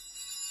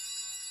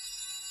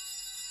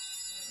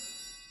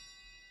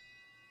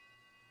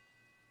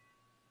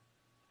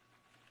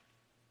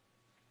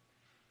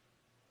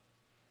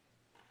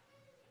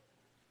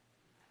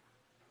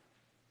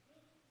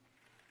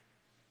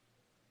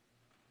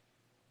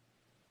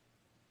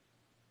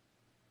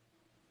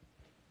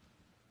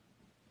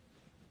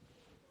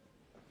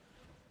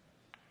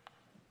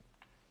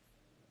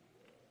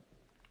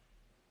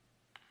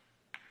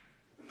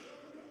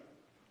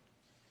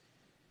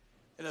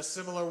 In a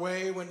similar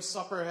way, when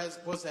supper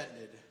was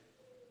ended,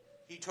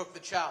 he took the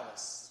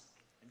chalice,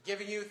 and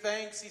giving you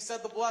thanks, he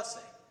said the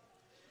blessing,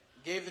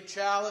 and gave the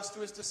chalice to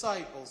his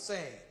disciples,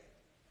 saying,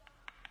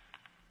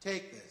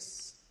 "Take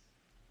this,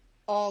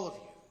 all of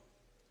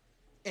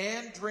you,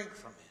 and drink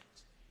from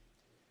it.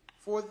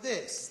 For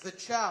this, the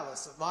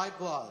chalice of my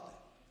blood,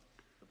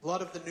 the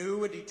blood of the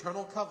new and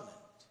eternal covenant,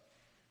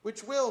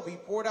 which will be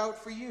poured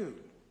out for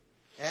you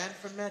and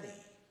for many,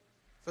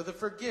 for the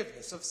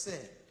forgiveness of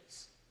sins.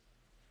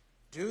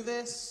 Do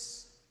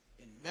this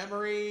in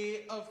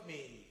memory of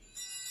me."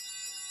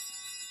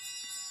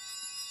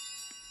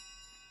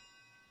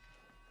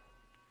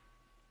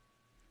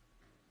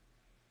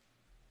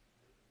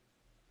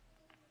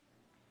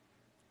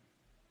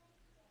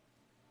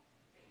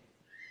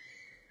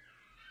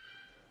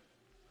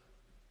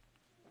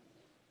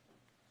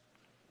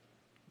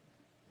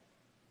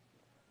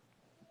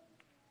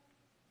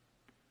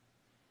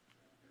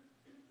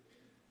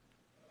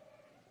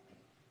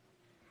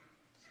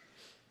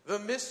 The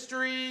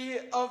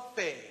mystery of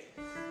faith.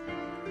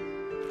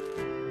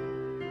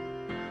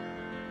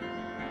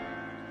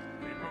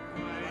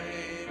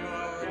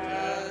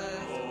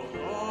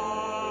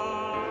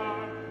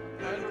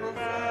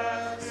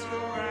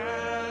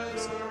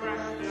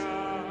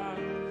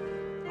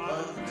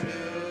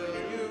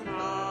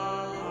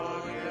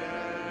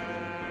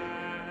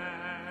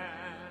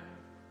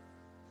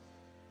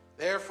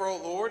 Therefore, O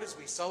Lord, as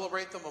we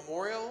celebrate the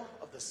memorial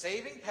of the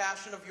saving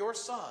passion of your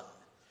Son,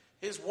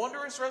 his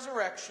wondrous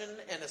resurrection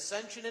and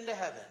ascension into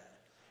heaven,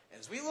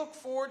 as we look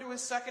forward to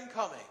his second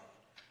coming,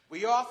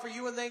 we offer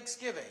you in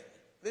thanksgiving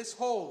this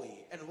holy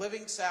and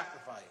living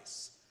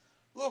sacrifice.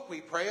 Look,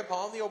 we pray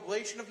upon the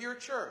oblation of your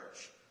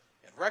church,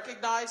 and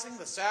recognizing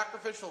the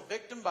sacrificial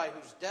victim by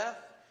whose death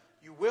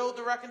you willed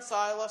to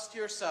reconcile us to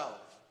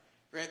yourself,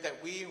 grant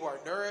that we who are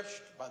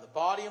nourished by the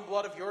body and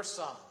blood of your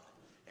Son,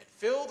 and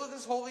filled with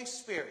his Holy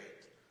Spirit,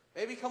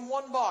 may become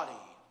one body,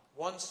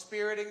 one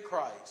spirit in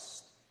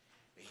Christ.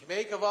 May he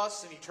make of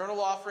us an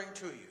eternal offering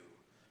to you,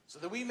 so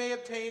that we may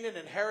obtain an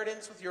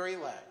inheritance with your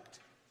elect,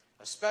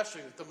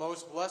 especially with the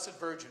most blessed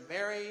Virgin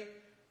Mary,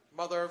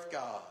 Mother of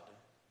God,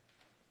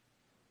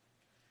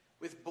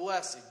 with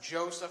blessed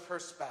Joseph, her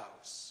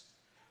spouse,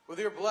 with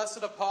your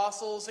blessed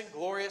apostles and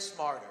glorious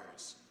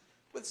martyrs,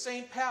 with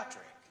Saint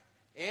Patrick,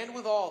 and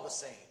with all the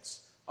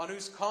saints, on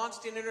whose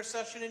constant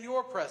intercession in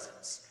your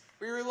presence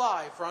we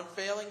rely for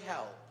unfailing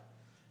help.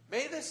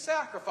 May this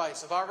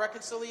sacrifice of our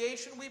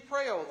reconciliation, we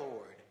pray, O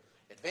Lord,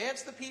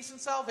 advance the peace and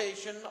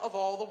salvation of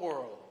all the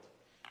world.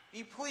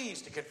 Be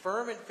pleased to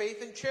confirm in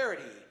faith and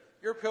charity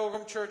your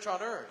pilgrim church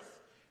on earth,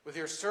 with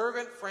your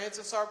servant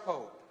Francis our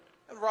Pope,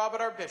 and Robert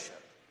our Bishop,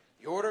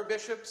 the order of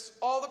bishops,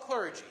 all the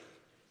clergy,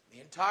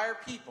 the entire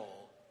people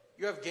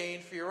you have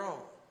gained for your own.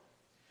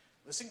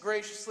 Listen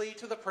graciously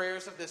to the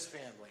prayers of this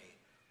family,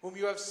 whom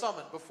you have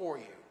summoned before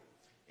you.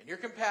 In your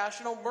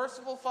compassion, O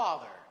merciful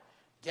Father,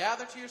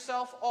 gather to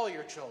yourself all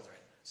your children,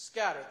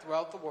 scattered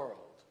throughout the world.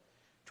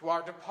 To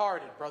our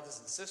departed brothers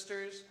and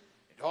sisters,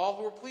 and all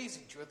who are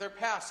pleasing to you at their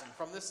passing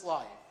from this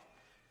life,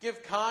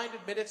 give kind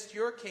admittance to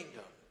your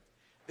kingdom.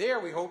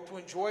 There we hope to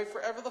enjoy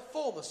forever the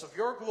fullness of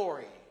your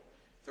glory.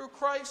 Through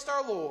Christ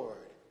our Lord,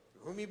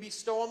 through whom you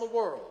bestow on the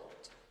world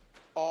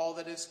all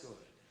that is good.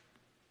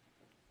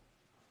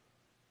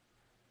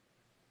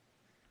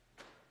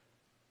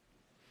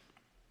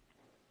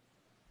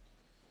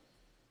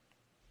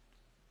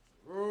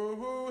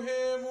 Through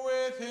him,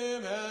 with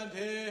him, and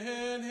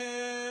in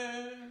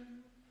him,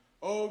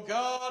 O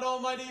God,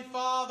 Almighty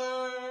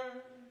Father,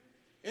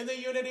 in the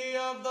unity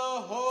of the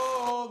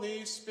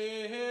Holy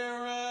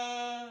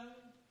Spirit,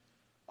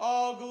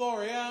 all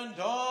glory and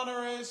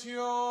honor is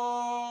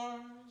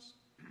yours,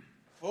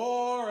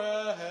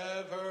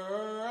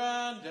 forever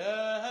and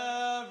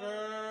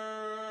ever.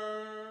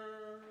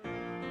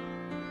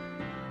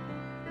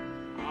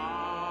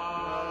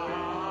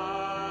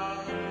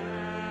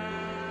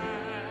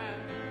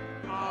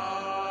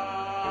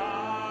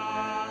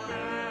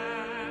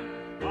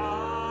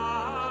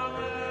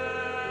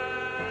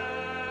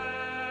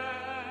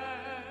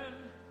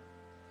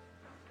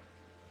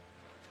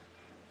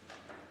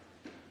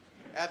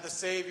 At the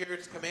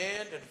Savior's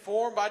command,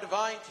 informed by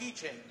divine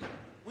teaching,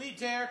 we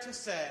dare to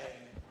say,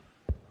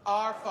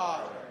 Our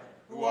Father,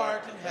 who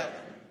art in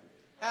heaven,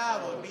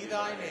 hallowed be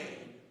thy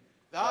name.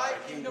 Thy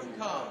kingdom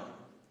come,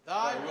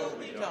 thy will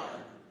be done,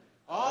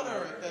 on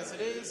earth as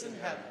it is in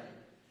heaven.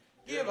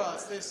 Give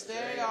us this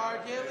day our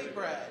daily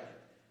bread,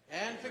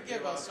 and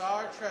forgive us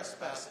our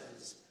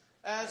trespasses,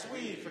 as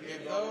we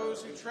forgive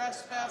those who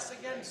trespass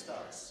against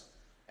us.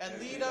 And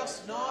lead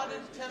us not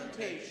into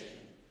temptation,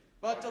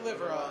 but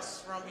deliver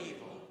us from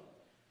evil.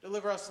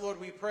 Deliver us, Lord,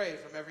 we pray,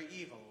 from every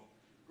evil.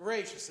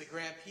 Graciously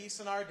grant peace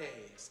in our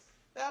days,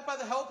 that by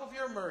the help of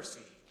your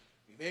mercy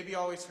we may be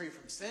always free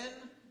from sin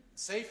and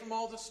safe from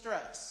all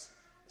distress,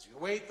 as we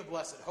await the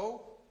blessed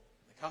hope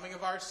and the coming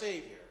of our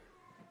Savior,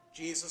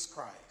 Jesus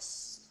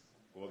Christ.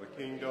 For the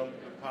kingdom,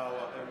 the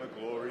power, and the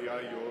glory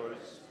are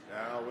yours,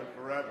 now and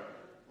forever.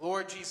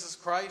 Lord Jesus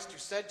Christ, who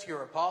said to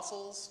your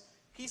apostles,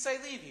 Peace I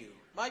leave you,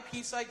 my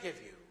peace I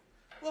give you.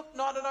 Look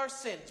not on our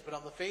sins, but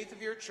on the faith of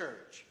your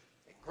church,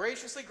 and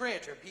graciously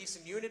grant her peace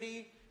and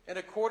unity in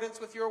accordance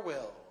with your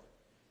will.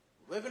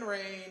 Live and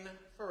reign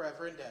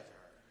forever and ever.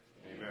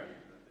 Amen.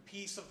 The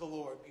peace of the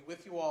Lord be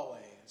with you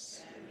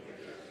always. And with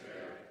your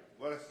spirit.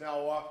 Let us now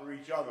offer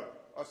each other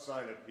a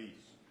sign of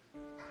peace.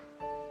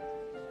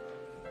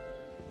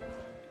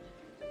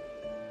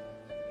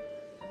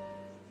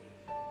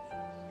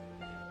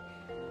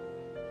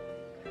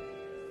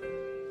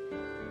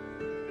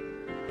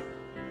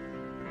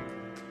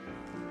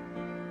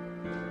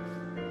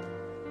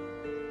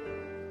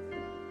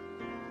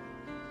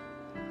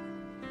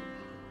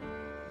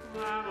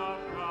 Lamb of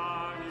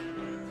God,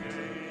 you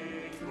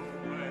take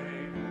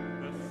away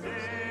the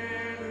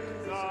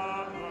sins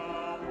of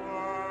the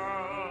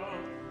world.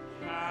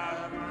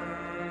 Have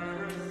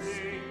mercy.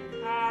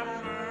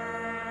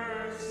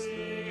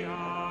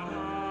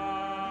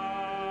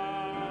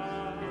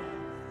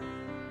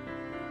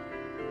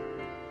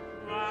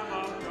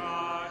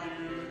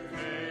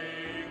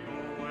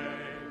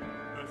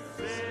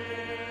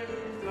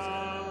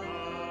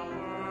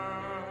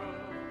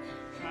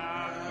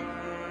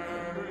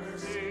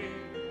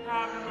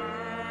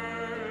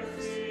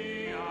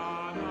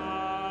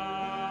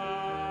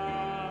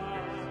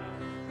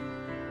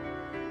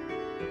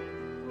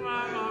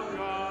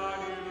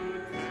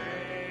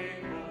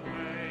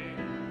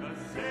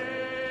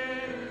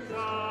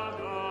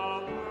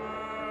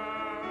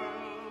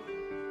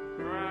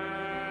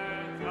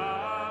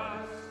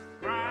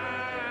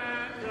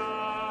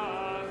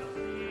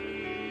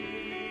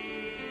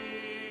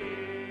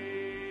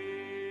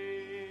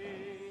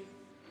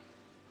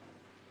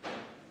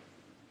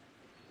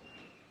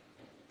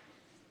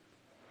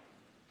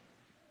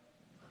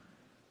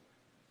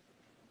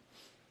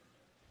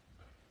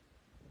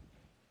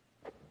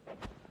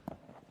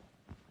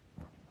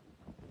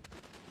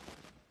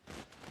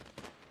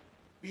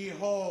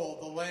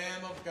 Behold the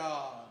Lamb of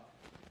God.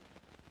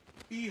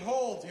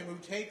 Behold him who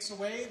takes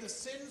away the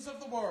sins of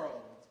the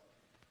world.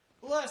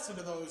 Blessed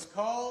are those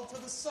called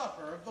to the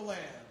supper of the Lamb.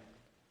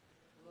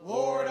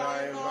 Lord,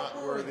 I am not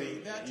worthy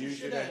that you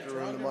should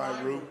enter under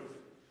my roof,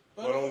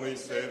 but only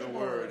say the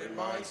word, and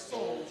my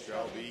soul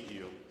shall be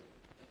healed.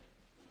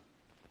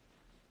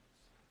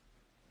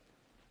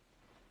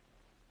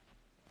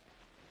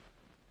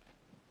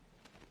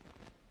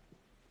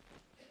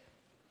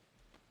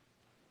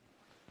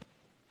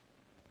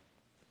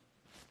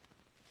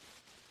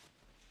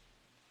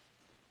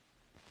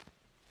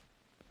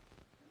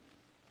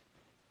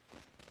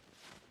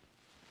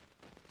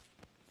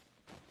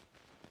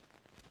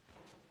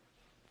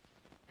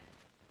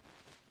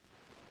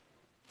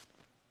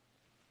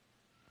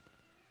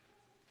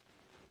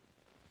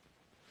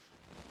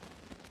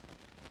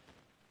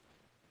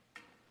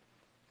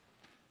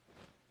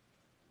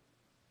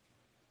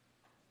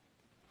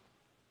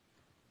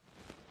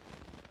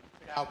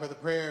 Now for the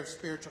prayer of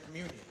spiritual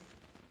communion.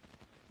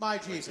 My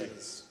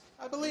Jesus,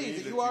 I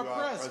believe that you are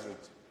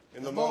present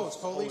in the most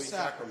holy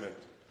sacrament.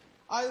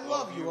 I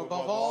love you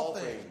above all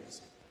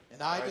things,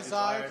 and I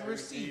desire to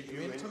receive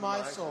you into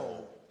my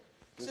soul.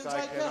 Since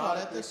I cannot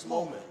at this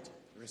moment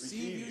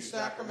receive you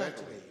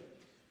sacramentally,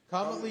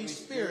 come at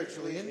least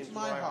spiritually into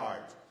my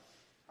heart.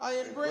 I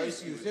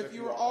embrace you as if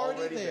you were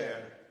already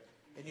there,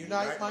 and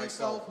unite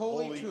myself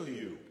wholly to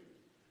you.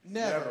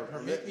 Never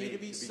permit me to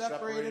be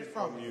separated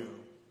from you.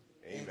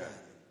 Amen. Amen.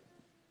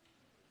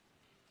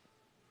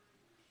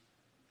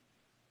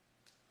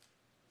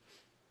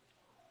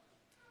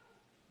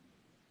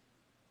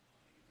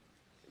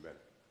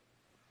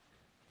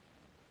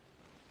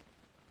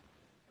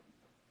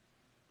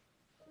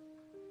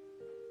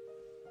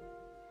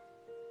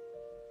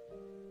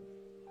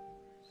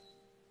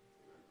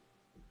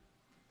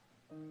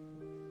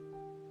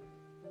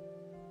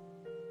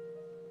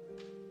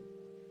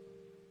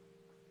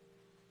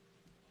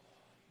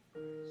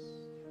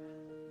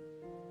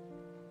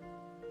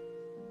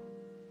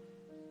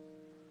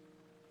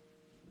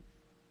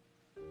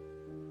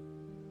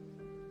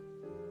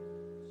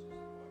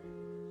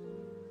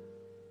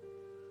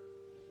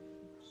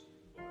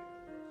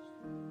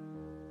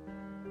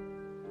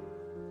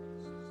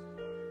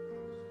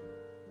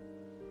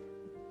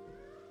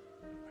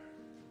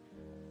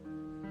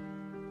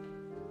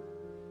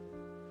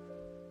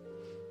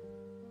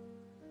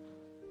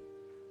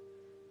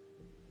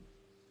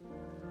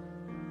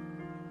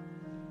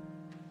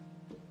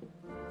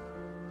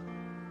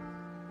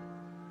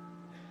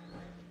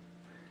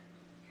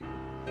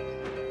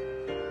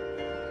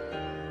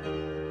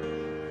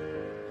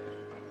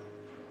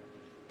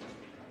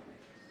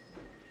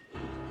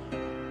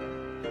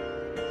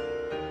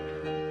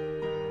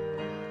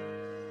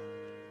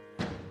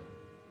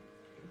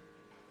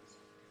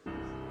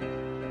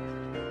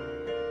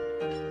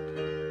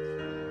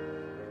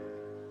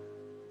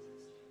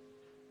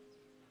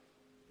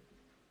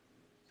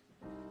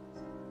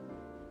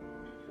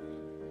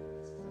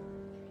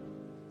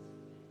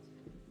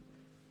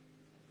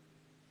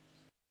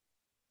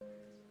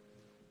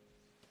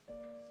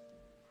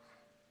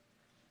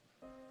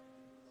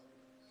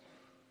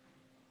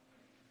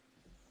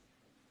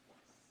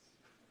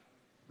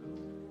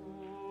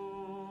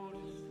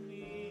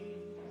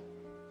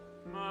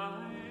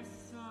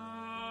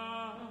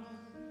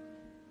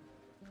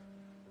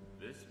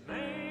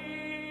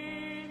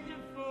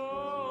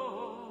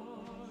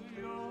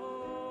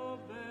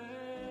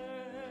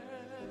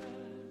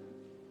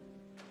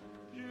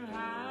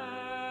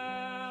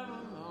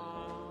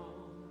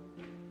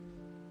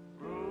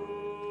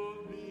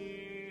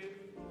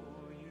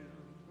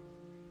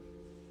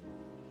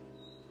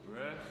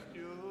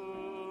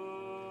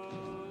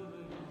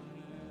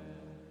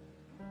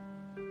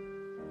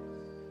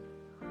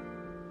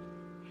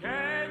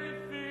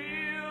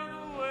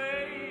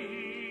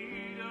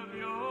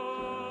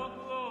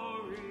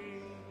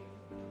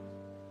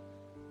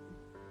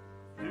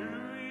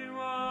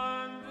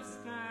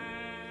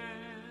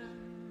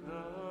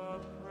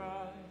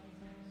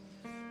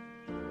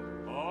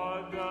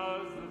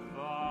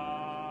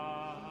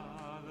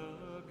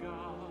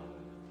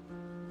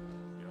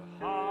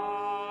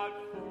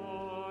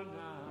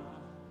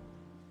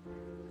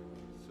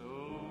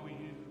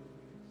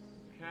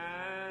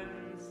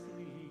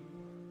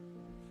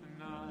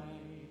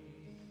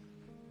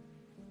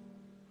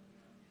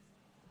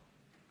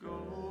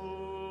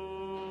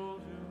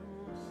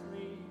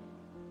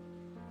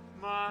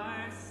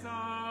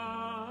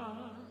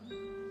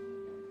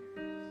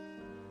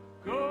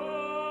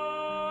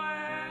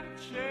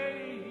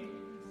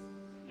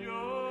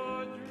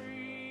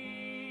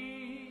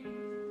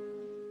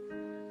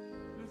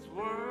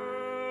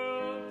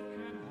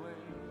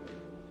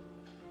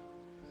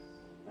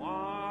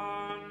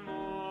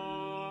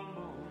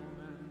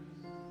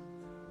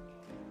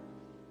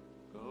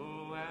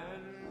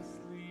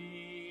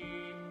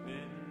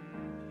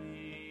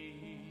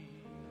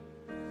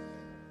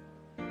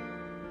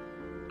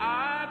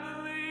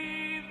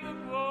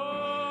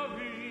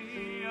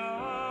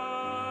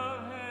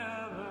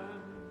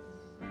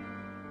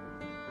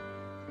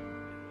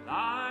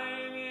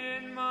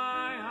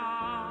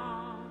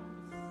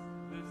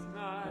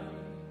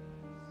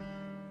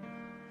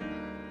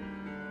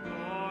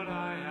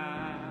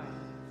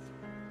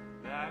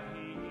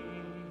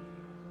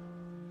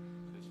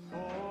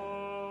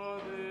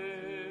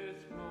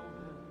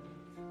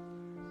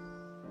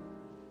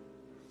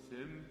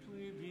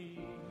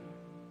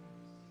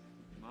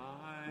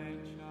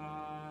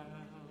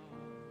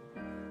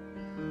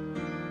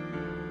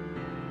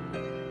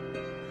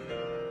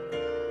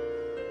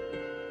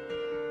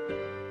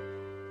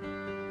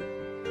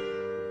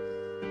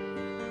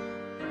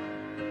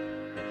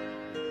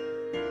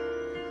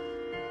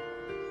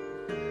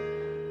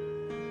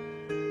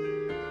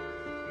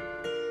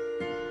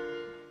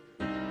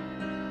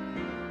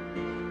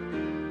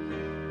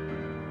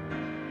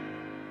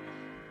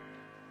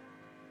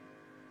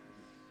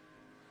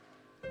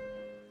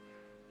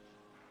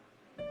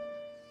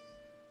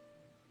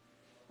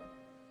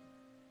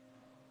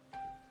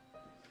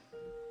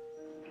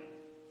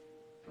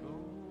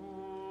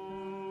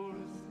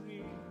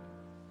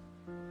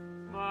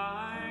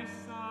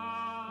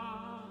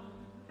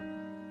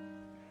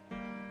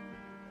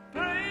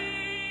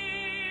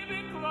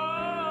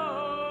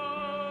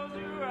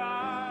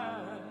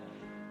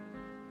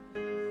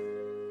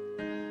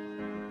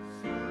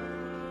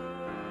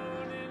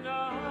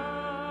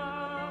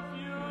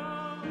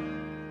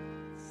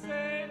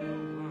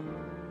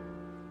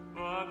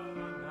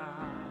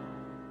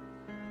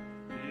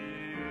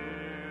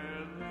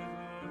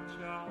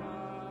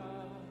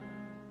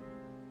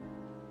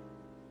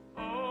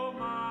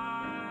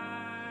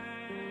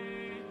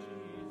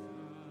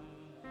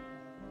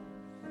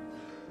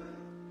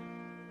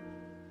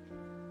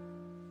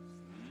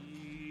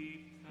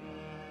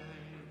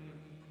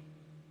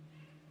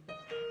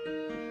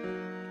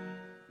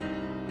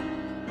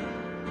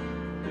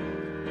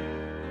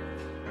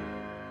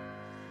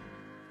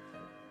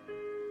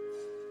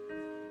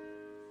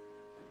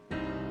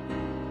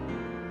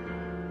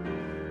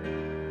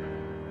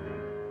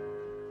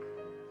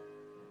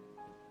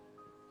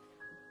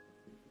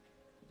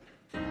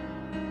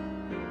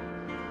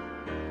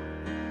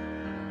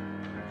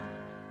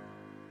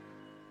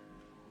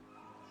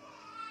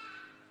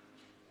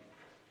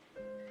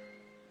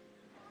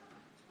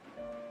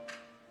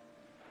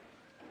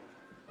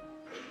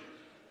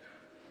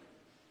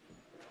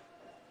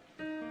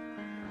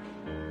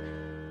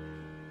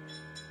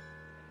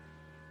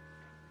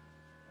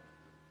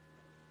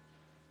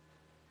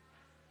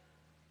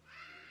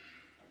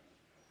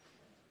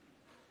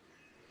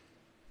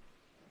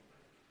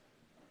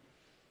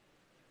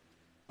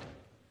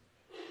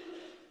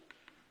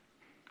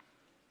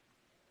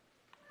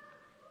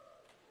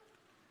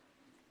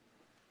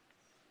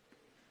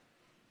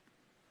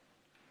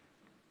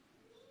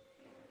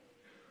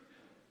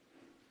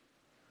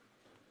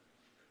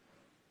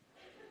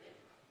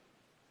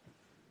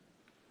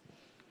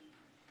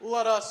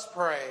 Let us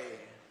pray.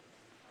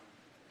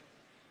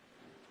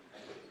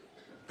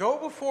 Go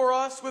before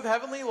us with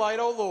heavenly light,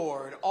 O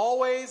Lord,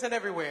 always and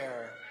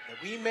everywhere, that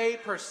we may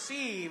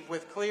perceive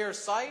with clear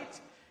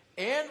sight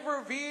and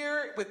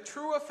revere with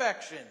true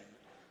affection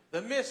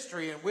the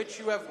mystery in which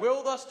you have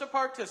willed us to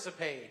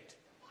participate.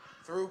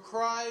 Through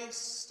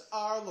Christ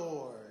our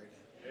Lord.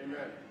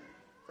 Amen.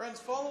 Friends,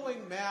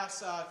 following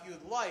Mass, if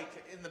you'd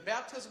like, in the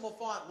baptismal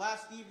font,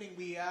 last evening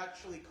we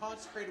actually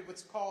consecrated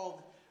what's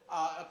called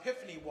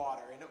Epiphany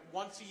water. And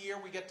once a year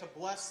we get to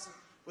bless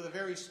with a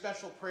very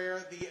special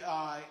prayer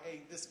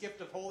this gift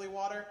of holy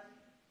water.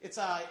 It's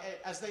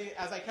as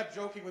I kept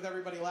joking with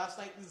everybody last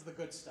night, this is the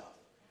good stuff.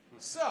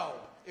 So,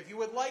 if you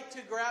would like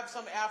to grab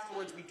some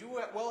afterwards,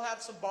 we'll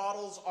have some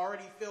bottles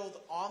already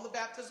filled on the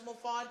baptismal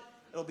font.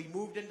 It'll be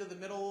moved into the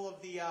middle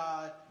of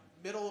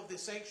the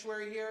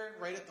sanctuary here,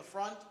 right at the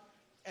front.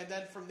 And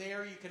then from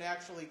there, you can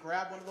actually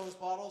grab one of those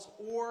bottles,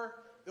 or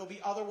there'll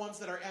be other ones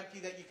that are empty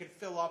that you can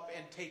fill up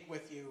and take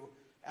with you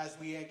as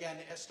we again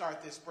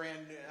start this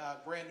brand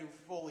new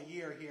full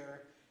year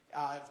here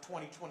of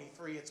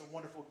 2023. It's a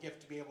wonderful gift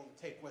to be able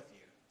to take with you.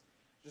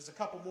 There's a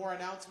couple more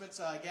announcements.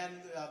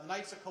 The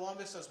Knights of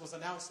Columbus, as was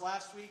announced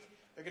last week,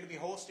 they're going to be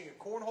hosting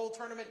a cornhole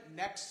tournament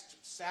next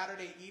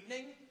Saturday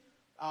evening.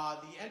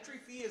 The entry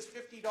fee is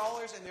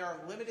 $50, and there are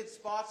limited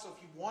spots, so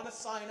if you want to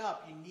sign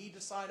up, you need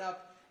to sign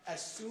up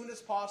as soon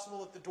as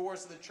possible at the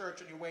doors of the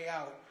church on your way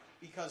out,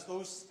 because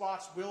those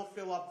spots will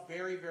fill up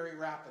very, very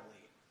rapidly.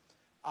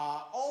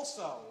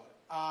 Also,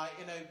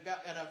 in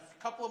a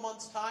couple of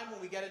months' time,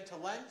 when we get into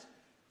Lent,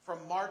 from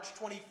March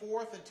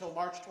 24th until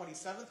March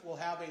 27th, we'll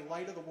have a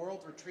Light of the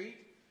World retreat.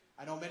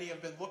 I know many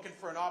have been looking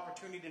for an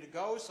opportunity to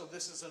go, so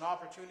this is an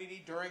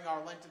opportunity during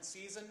our Lenten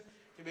season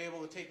to be able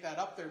to take that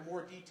up. There are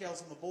more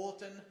details in the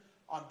bulletin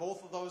on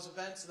both of those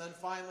events. And then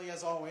finally,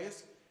 as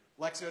always,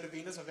 Lectio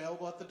Divina is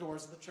available at the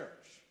doors of the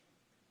church.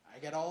 I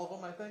get all of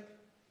them, I think?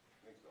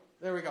 So.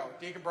 There we go.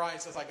 Deacon Brian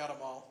says I got them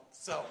all.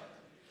 So,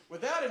 with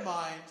that in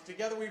mind,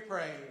 together we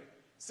pray,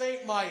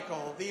 Saint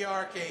Michael, the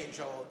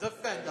Archangel,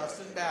 defend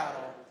us in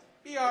battle.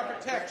 Be our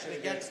protection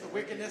against the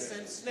wickedness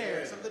and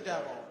snares of the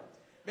devil.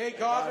 May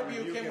God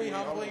rebuke him, we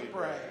humbly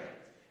pray.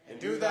 And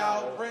do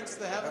thou, Prince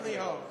of the heavenly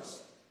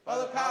host, by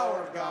the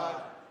power of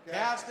God,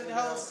 cast into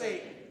hell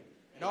Satan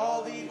and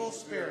all the evil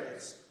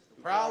spirits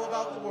who prowl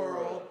about the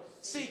world,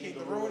 seeking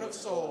the ruin of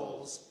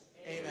souls.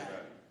 Amen.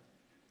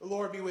 The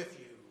Lord be with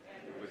you.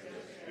 And with your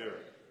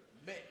spirit.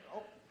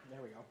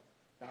 There we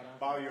go.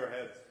 Bow your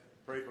heads.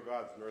 Pray for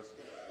God's mercy.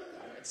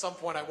 At some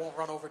point I won't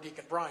run over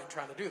Deacon Brian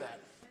trying to do that.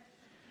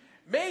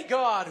 May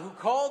God, who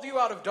called you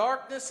out of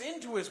darkness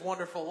into his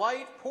wonderful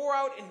light, pour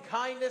out in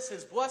kindness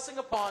his blessing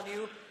upon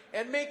you,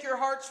 and make your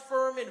hearts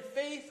firm in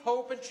faith,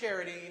 hope, and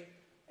charity.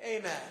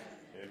 Amen.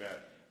 Amen.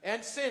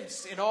 And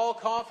since in all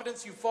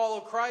confidence you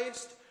follow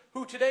Christ,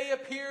 who today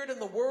appeared in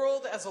the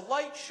world as a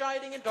light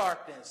shining in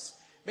darkness,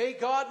 may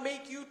God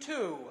make you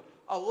too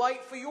a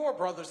light for your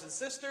brothers and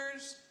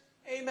sisters.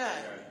 Amen.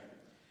 Amen.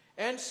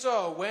 And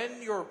so,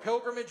 when your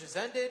pilgrimage is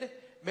ended,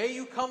 may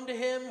you come to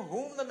him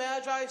whom the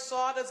Magi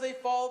sought as they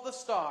followed the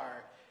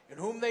star, and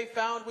whom they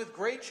found with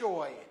great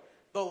joy,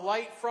 the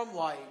light from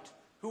light,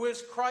 who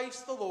is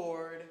Christ the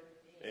Lord.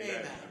 Amen.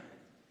 Amen.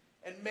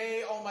 And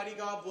may Almighty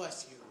God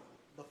bless you,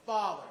 the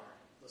Father,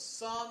 the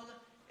Son,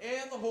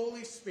 and the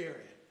Holy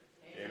Spirit.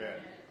 Amen.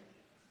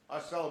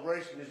 Our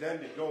celebration is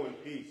ended. Go in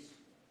peace,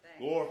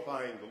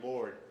 glorifying the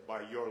Lord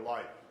by your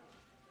life.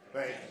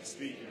 Thanks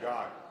be to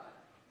God.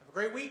 Have a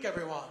great week,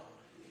 everyone.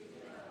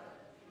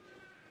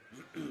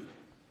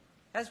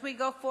 As we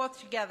go forth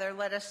together,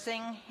 let us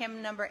sing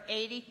hymn number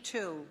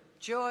 82,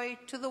 Joy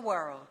to the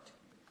World.